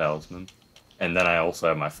School Talisman. And then I also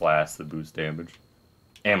have my Flask that boosts damage.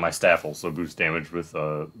 And my staff also boosts damage with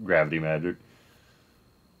gravity magic.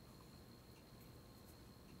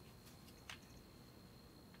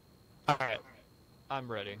 Alright.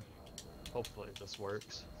 I'm ready. Hopefully this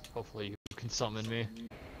works. Hopefully you can summon me.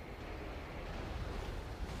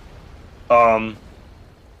 Oh,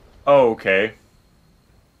 okay.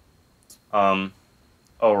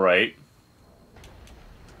 Alright.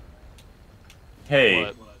 Hey,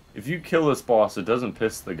 What? if you kill this boss, it doesn't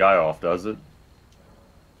piss the guy off, does it?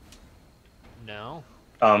 No.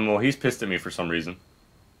 Well, he's pissed at me for some reason.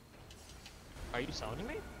 Are you summoning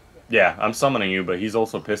me? Yeah, I'm summoning you, but he's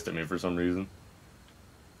also pissed at me for some reason.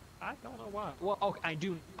 I don't know why. Well, okay, I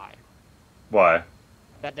do know why. Why?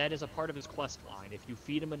 That is a part of his quest line. If you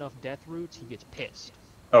feed him enough death roots, he gets pissed.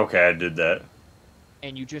 Okay, I did that.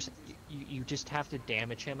 And you just have to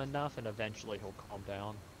damage him enough, and eventually he'll calm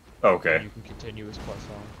down. Okay. And you can continue his quest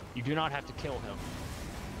line. You do not have to kill him,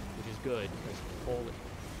 which is good because holy.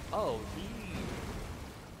 Oh,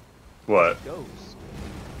 What? he's a ghost.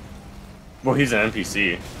 Well, he's an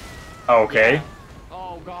NPC. Oh, okay. Yeah.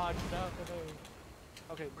 Oh God, no.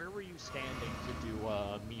 Okay, where were you standing to do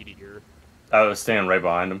Meteor? I was standing right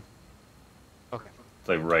behind him. Okay. It's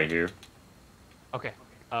like right here. Okay.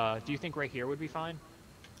 Do you think right here would be fine?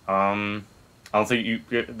 I don't think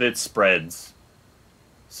it spreads,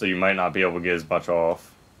 so you might not be able to get as much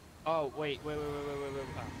off. Oh wait. Oh,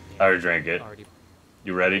 I already drank it.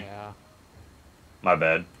 You ready? Yeah. My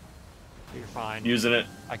bad. You're fine. Using it.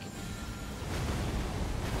 I can.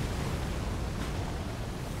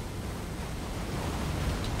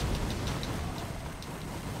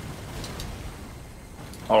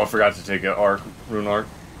 Oh, I forgot to take an arc, rune arc.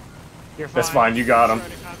 You're fine. That's fine, you got him.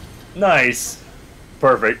 Nice.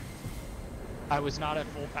 Perfect. I was not at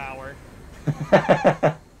full power.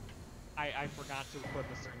 I forgot to equip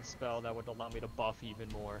a certain spell that would allow me to buff even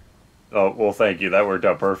more. Oh, well, thank you. That worked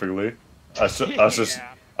out perfectly. I was just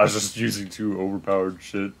Yeah. I was just using 2 overpowered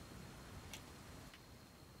shit.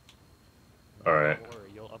 Alright. Don't worry,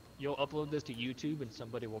 you'll upload this to YouTube and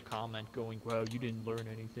somebody will comment going, "Wow, you didn't learn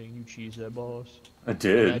anything. You cheesed that boss." I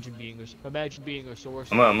did. Imagine being a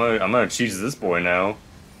sorcerer. I'm gonna cheese this boy now.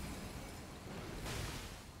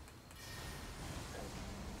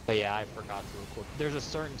 But yeah, I forgot to equip. There's a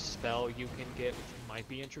certain spell you can get which you might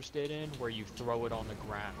be interested in, where you throw it on the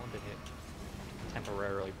ground and it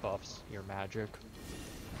temporarily buffs your magic.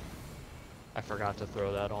 I forgot to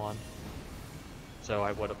throw that on. So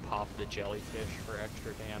I would have popped the jellyfish for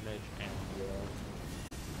extra damage and the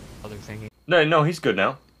other thingy. No, he's good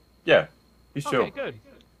now. Yeah, he's chill. Okay, good.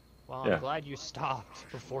 Well, Yeah. I'm glad you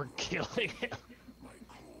stopped before killing him.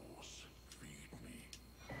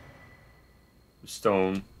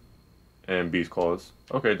 Stone and beast claws.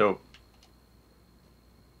 Okay, dope.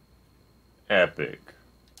 Epic.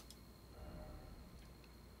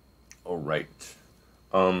 Alright.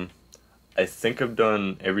 I think I've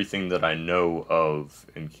done everything that I know of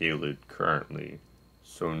in Caelid currently.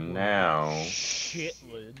 So now...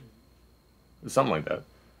 Shitlid. Something like that.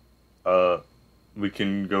 We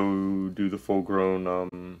can go do the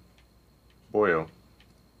full-grown, Boyo.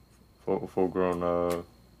 Full-grown,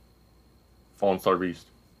 Fallen Star Beast.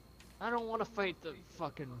 I don't want to fight the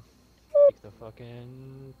fucking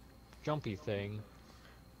jumpy thing.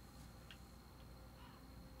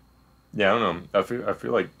 Yeah, I don't know. I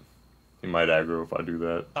feel like he might aggro if I do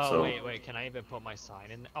that. Oh, so. wait, can I even put my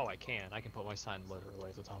sign in? Oh, I can. I can put my sign literally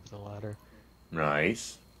at the top of the ladder.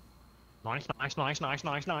 Nice. Nice.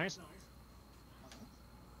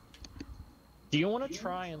 Do you want to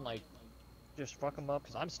try and, like, just fuck him up?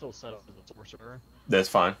 Because I'm still set up as a sorcerer. That's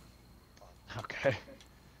fine. Okay.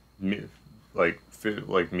 Like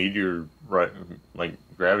meteor, right? Like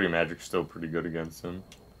gravity magic's still pretty good against him.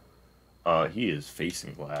 He is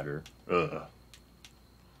facing ladder. Ugh.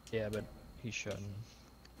 Yeah, but he shouldn't.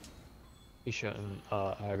 He shouldn't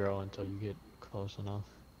aggro until you get close enough.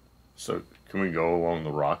 So can we go along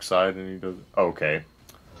the rock side and he does? Okay.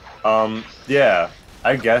 Yeah,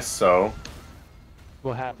 I guess so.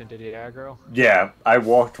 What happened? Did he aggro? Yeah, I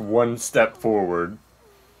walked one step forward.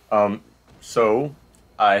 So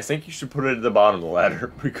I think you should put it at the bottom of the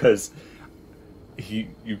ladder because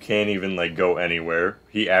you can't even like go anywhere.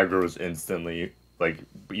 He aggroes instantly, like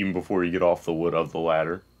even before you get off the wood of the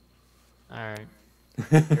ladder. Alright.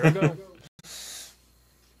 Here we go.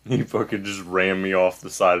 He fucking just rammed me off the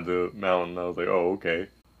side of the mountain. I was like, oh, okay.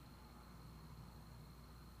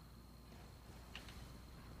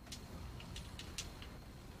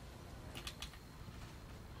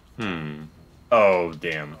 Oh,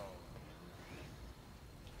 damn.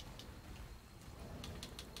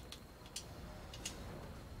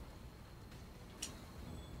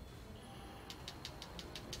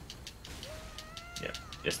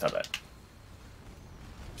 Yeah, stop that.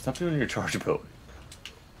 Stop doing your charge ability.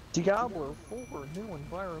 Diablo 4 new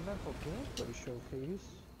environmental gameplay showcase.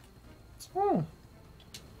 Oh.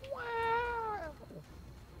 Wow!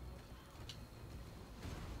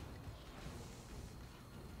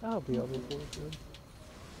 Diablo 4 is good.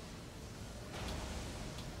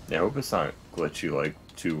 Yeah, I hope it's not glitchy like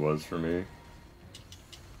 2 was for me.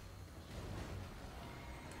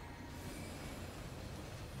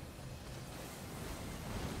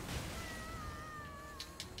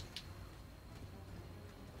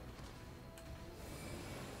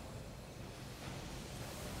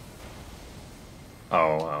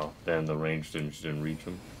 Oh, wow. Then the range didn't reach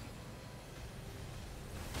him.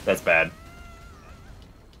 That's bad.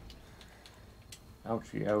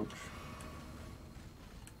 Ouchie, ouch.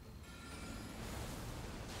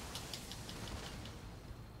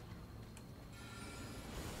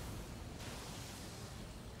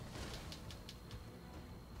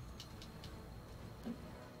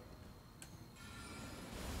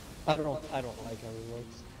 I don't like how he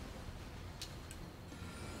looks.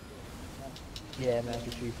 Yeah,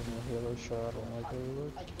 Master Chief in the Halo shot, I don't like how he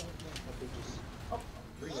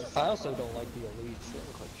looks. I also don't like the elites, they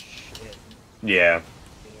look like shit. Yeah.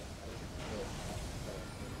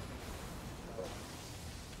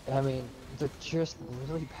 I mean, they're just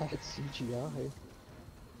really bad CGI.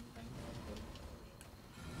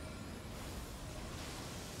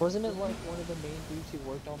 Wasn't it like one of the main dudes who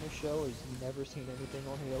worked on the show has never seen anything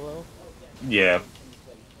on Halo? Yeah.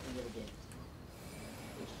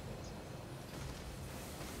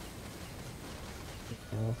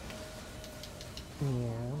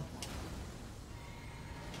 Yeah.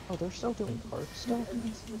 Oh, they're still doing park stuff?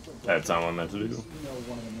 That's not what I meant to do. They're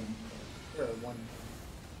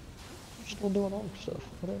still doing arc stuff.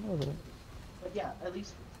 I didn't know that. But yeah, at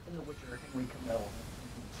least in The Witcher, Henry Cavill.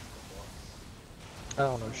 I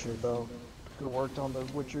don't know shit about who worked on the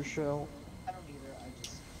Witcher show. I don't either.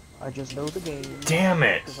 I just know the game. Damn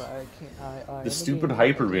it! I can't. I The stupid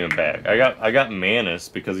hyper beam attack. I got Manus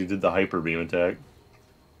because he did the hyper beam attack.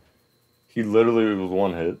 He literally was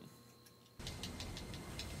one hit.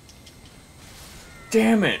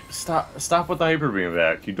 Damn it! Stop with the hyper beam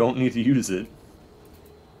attack. You don't need to use it.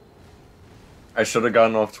 I should have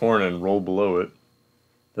gotten off Torn and rolled below it.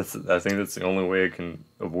 I think that's the only way I can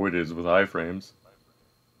avoid it is with iframes.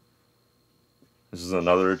 This is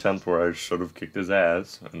another attempt where I should have kicked his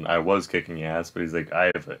ass, and I was kicking ass, but he's like,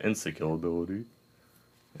 I have an insta-kill ability.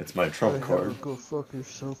 It's my trump card. Go fuck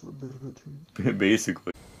yourself ability.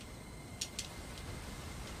 Basically.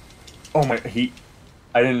 Oh my,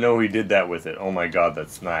 I didn't know he did that with it. Oh my god,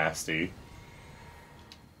 that's nasty.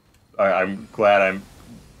 I'm glad I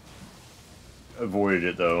avoided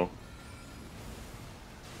it though.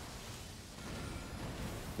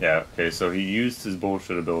 Yeah, okay, so he used his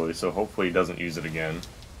bullshit ability, so hopefully he doesn't use it again.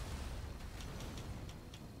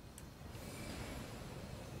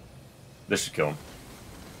 This should kill him.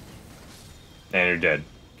 And you're dead.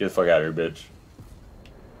 Get the fuck out of here, bitch.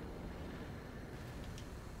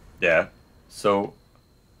 Yeah. So,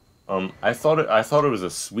 I thought it was a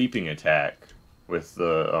sweeping attack with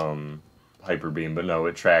the hyper beam, but no,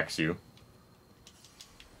 it tracks you.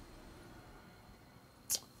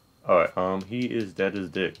 Alright, he is dead as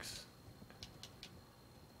dicks.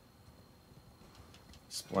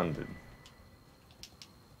 Splendid.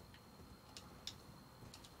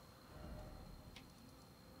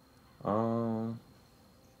 And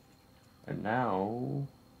now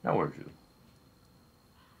where's you?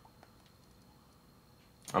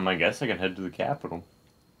 I guess I can head to the capital.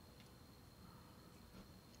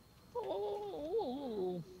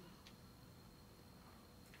 Oh.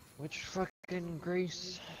 Which fucking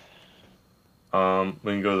Grace? We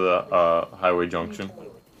can go to the highway junction.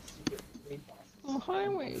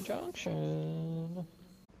 Highway Junction.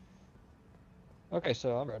 Okay,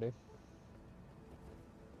 so I'm ready.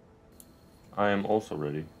 I am also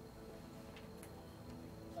ready.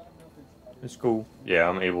 It's cool. Yeah,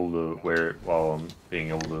 I'm able to wear it while I'm being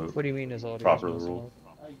able to What do you mean his audio is properly messing roll.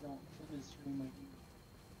 up? I don't for this stream like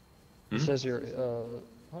you. It Hmm? says your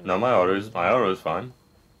No, my auto is fine.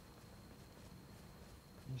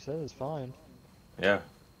 He says it's fine. Yeah.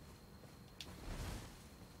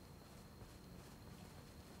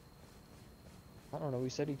 I don't know. He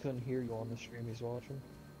said he couldn't hear you on the stream he's watching.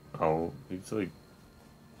 Oh, he's like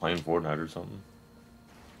playing Fortnite or something.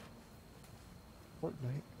 Fortnite.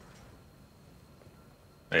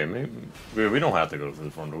 Hey, maybe we don't have to go to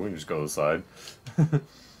the front door. We can just go to the side.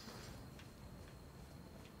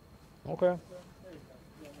 Okay.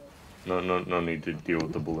 No need to deal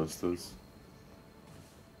with the ballistas.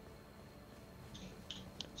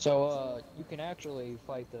 So you can actually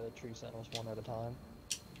fight the tree sentinels one at a time.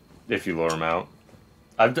 If you lure them out.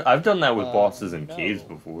 I've done that with bosses in No. caves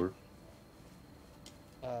before.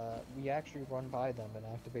 We actually run by them and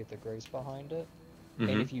activate the grace behind it. Mm-hmm.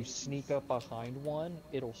 And if you sneak up behind one,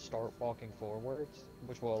 it'll start walking forwards,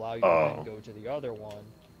 which will allow you to Oh. then go to the other one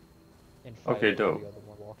and fight Okay, it while dope. the other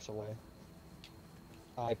one walks away.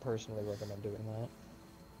 I personally recommend doing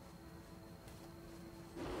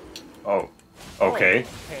that. Oh. Okay. Okay.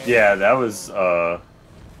 Yeah, that was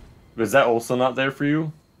that also not there for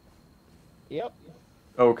you? Yep.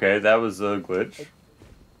 Okay, that was a glitch.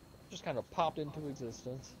 Just kind of popped into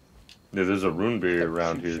existence. Yeah, there's a rune barrier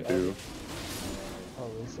around here Shoot too. Oh,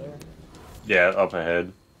 is there? Yeah, up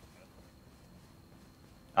ahead.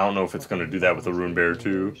 I don't know if it's gonna do that with the rune bear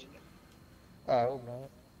too. I hope not.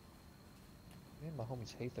 Me and my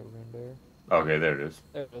homies hate the rune bear. Okay, there it is.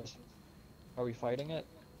 There it is. Are we fighting it?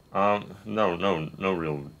 No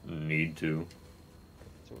real need to.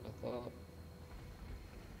 That's what I thought.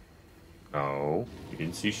 No, you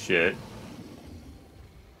didn't see shit.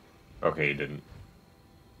 Okay, you didn't.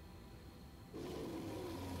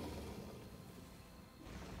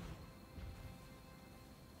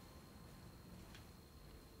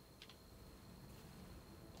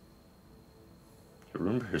 The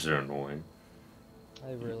rune bears are annoying.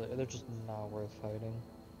 They're just not worth fighting.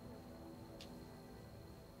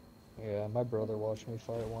 Yeah, my brother watched me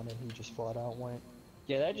fight one and he just flat out went,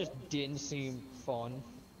 yeah, that just didn't seem fun.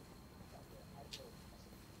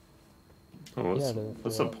 Oh, what's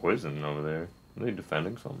the they're poison over there? Are they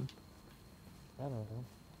defending something? I don't know.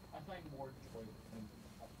 I find more joy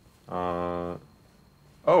in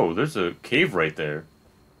Oh, there's a cave right there.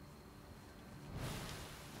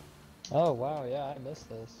 Oh wow, yeah, I missed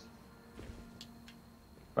this.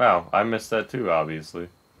 Wow, I missed that too, obviously.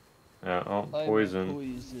 Yeah, oh, I'm poison.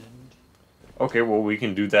 poisoned. Okay, well, we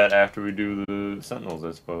can do that after we do the sentinels,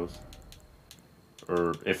 I suppose.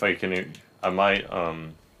 Or if I can, I might, I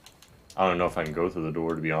don't know if I can go through the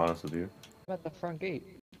door, to be honest with you. I'm at the front gate.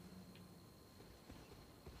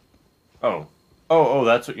 Oh,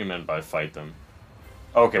 that's what you meant by fight them.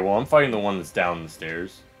 Okay, well, I'm fighting the one that's down the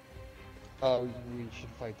stairs. Oh, we should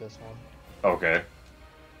fight this one. Okay.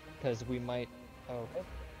 Because we might... Oh, okay.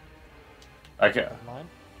 I can,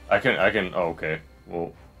 Never mind. oh, okay.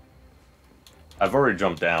 Well, I've already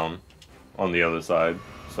jumped down on the other side,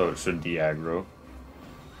 so it should de-aggro.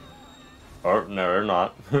 Or, no, or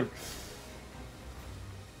not.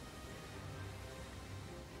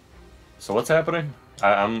 So what's happening?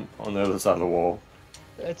 I'm on the other side of the wall.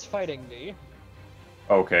 It's fighting me.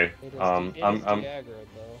 Okay. It is I'm de-aggroed,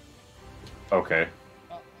 though. okay.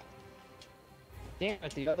 Damn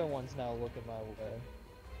it, the other one's now looking my way.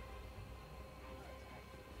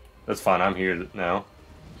 That's fine. I'm here now.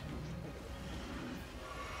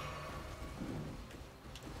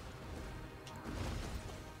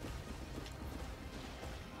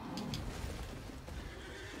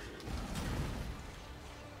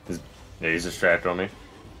 Yeah, he's distracted on me.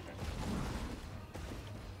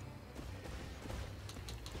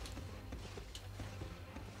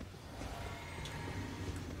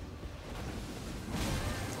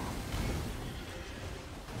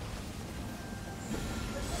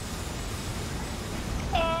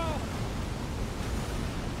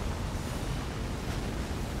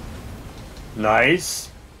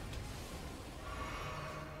 Nice.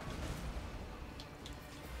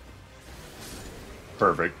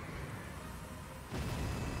 Perfect. Yeah,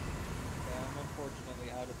 I'm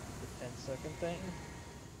unfortunately out of the 10-second thing,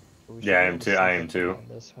 but we should Yeah, I be am able to too. sneak I am up too. behind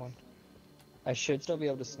this one. I should still be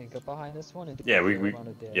able to sneak up behind this one and do Yeah, a fair we amount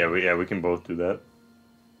of damage. yeah we can both do that.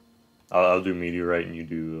 I'll do meteorite and you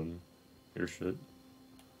do your shit.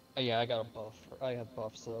 Yeah, I got a buff. I have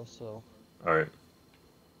buffs though, so All right,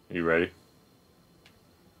 you ready?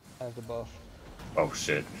 I have the buff. Oh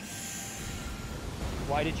shit.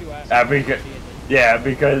 Why did you ask?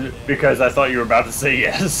 Because I thought you were about to say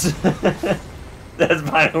yes. That's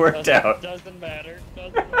fine. It worked out. Doesn't matter.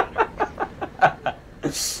 Doesn't matter.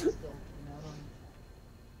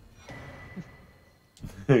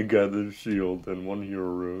 Got the shield and one hero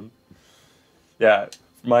rune. Yeah,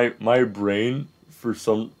 my brain for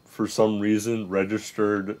some reason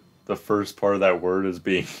registered the first part of that word as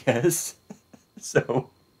being yes. So,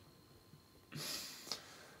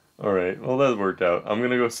 all right. Well, that worked out. I'm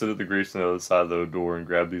gonna go sit at the grace on the other side of the door and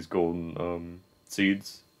grab these golden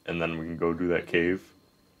seeds, and then we can go do that cave.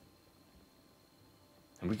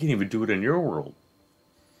 And we can even do it in your world.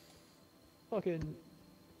 Fucking.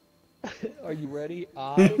 Are you ready?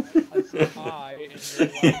 I said I, and you're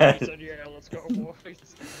like, Yeah. you said yeah, let's go,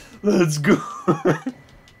 boys. Let's go.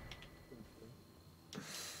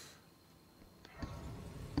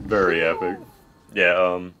 Very epic.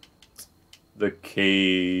 Yeah, the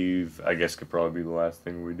cave, I guess, could probably be the last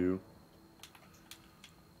thing we do.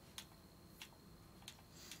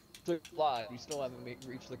 So live, we still haven't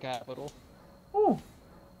reached the capital. Oh.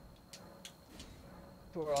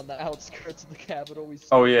 We're on the outskirts of the capital. We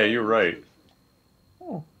Oh yeah, you're right.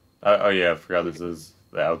 Oh yeah, I forgot this is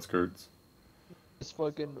the outskirts. This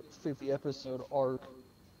fucking 50 episode arc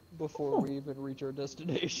before we even reach our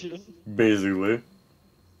destination. Basically.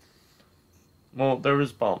 Well, there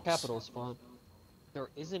was bumps. Capital's fun. There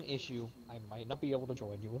is an issue. I might not be able to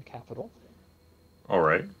join you in Capital.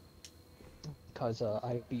 Alright. Because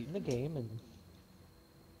I've beaten the game and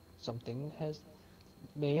something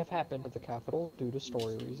may have happened at the Capital due to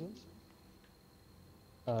story reasons.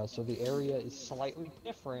 So the area is slightly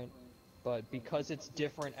different, but because it's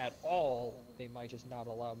different at all, they might just not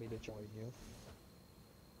allow me to join you.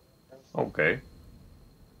 Okay.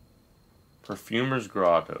 Perfumer's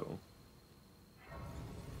Grotto.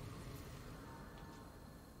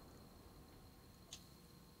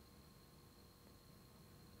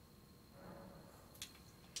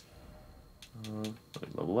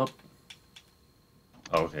 Level up.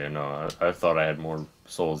 Okay, no, I thought I had more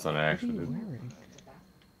souls than I actually did.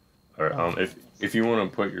 Alright, if you want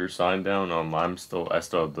to put your sign down, I still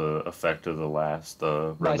have the effect of the last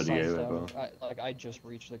My remedy. sign's down. I just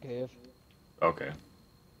reached the cave. Okay.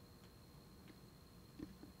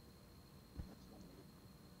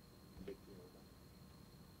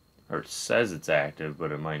 Or it says it's active,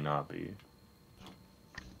 but it might not be.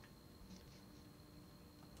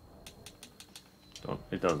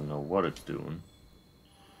 It doesn't know what it's doing.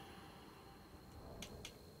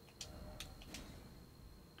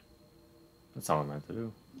 That's all I meant to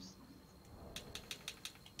do.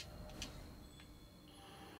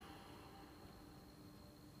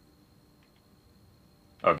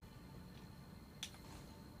 Okay.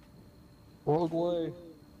 Rogue way.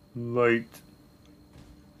 Light.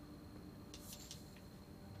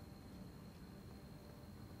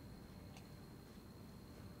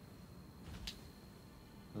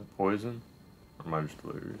 Is it poison? Or am I just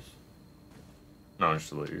delirious? No, I'm just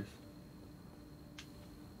delirious.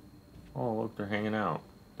 Oh, look, they're hanging out.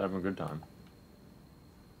 They're having a good time.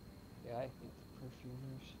 Yeah, I hate the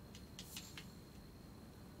perfumers.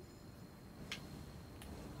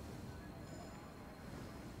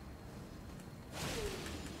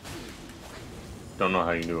 Don't know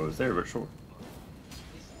how you knew I was there, but sure.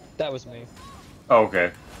 That was me. Oh,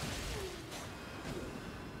 okay.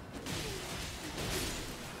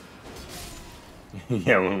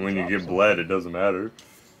 Yeah, when you get bled, it doesn't matter.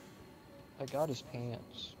 I got his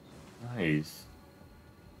pants. Nice.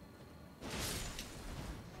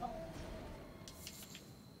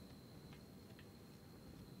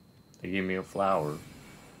 They gave me a flower.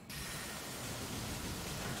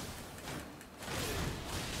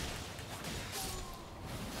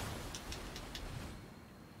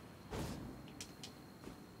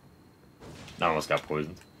 I almost got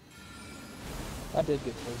poisoned. I did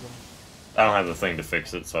get poisoned. I don't have the thing to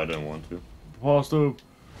fix it, so I didn't want to. Pasta.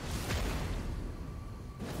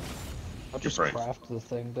 I'll just craft the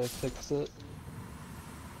thing to fix it.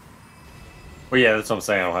 Well, yeah, that's what I'm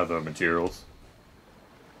saying. I don't have the materials.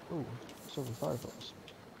 Ooh, silver fireballs.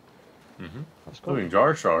 Mm-hmm. Let's go. Living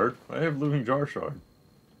jar shard. I have living jar shard.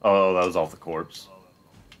 Oh, that was off the corpse.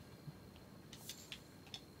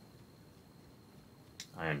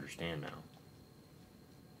 I understand now.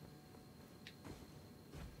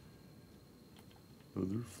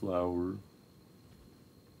 Another flower.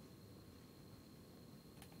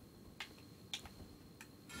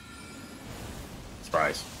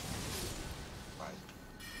 Surprise.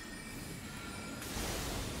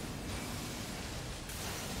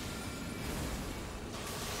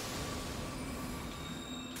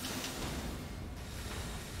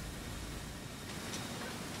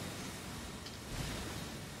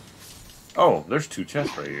 Oh, there's 2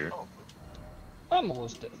 chests right here. I'm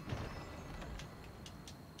almost dead.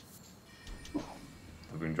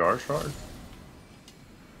 Living jar shard.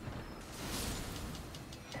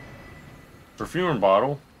 Perfume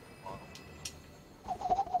bottle.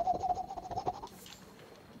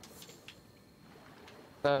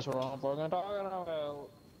 That's what I'm fucking talking about.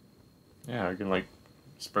 Yeah, I can like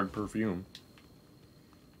spread perfume.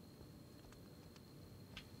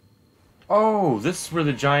 Oh, this is where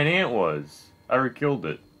the giant ant was. I already killed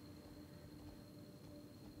it.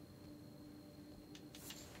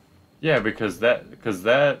 Yeah, because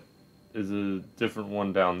that is a different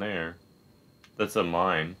one down there. That's a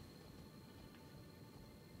mine.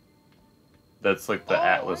 That's like the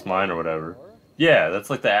Atlas mine or whatever. Yeah, that's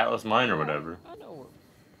like the Atlas mine or whatever. I know.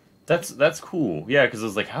 That's cool. Yeah, because I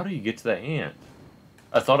was like, how do you get to that ant?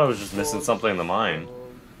 I thought I was just missing something in the mine.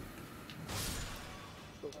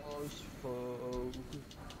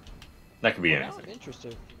 That could be Now anything. I'm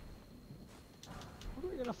interested. What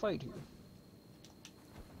are we gonna fight here?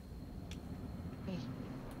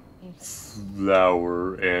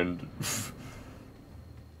 Flower and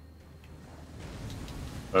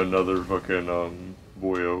another fucking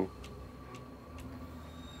boyo.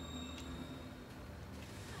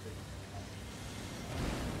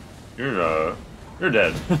 You're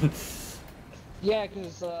dead. Yeah,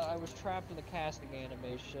 because I was trapped in the casting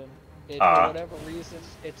animation. For whatever reason,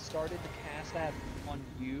 it started to cast that on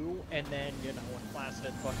you, and then, you know, when class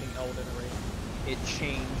had fucking Elden Ring, it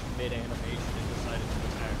changed mid-animation and decided to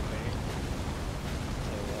attack me.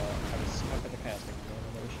 So, I was stuck in the casting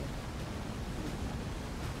animation.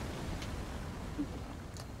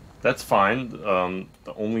 That's fine.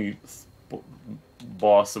 The only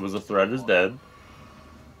boss that was a threat is dead.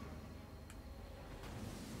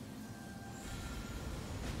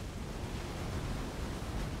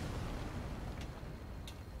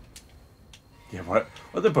 Yeah, why'd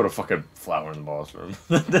they put a fucking flower in the boss room?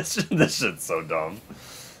 This shit's so dumb.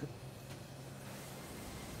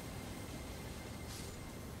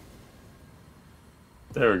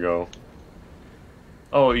 There we go.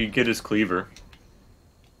 Oh, you get his cleaver.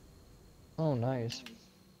 Oh, nice.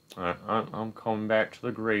 Alright, I'm coming back to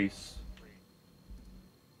the grace.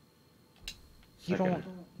 You don't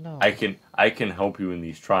know. I can help you in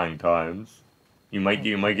these trying times. You might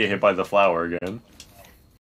get hit by the flower again.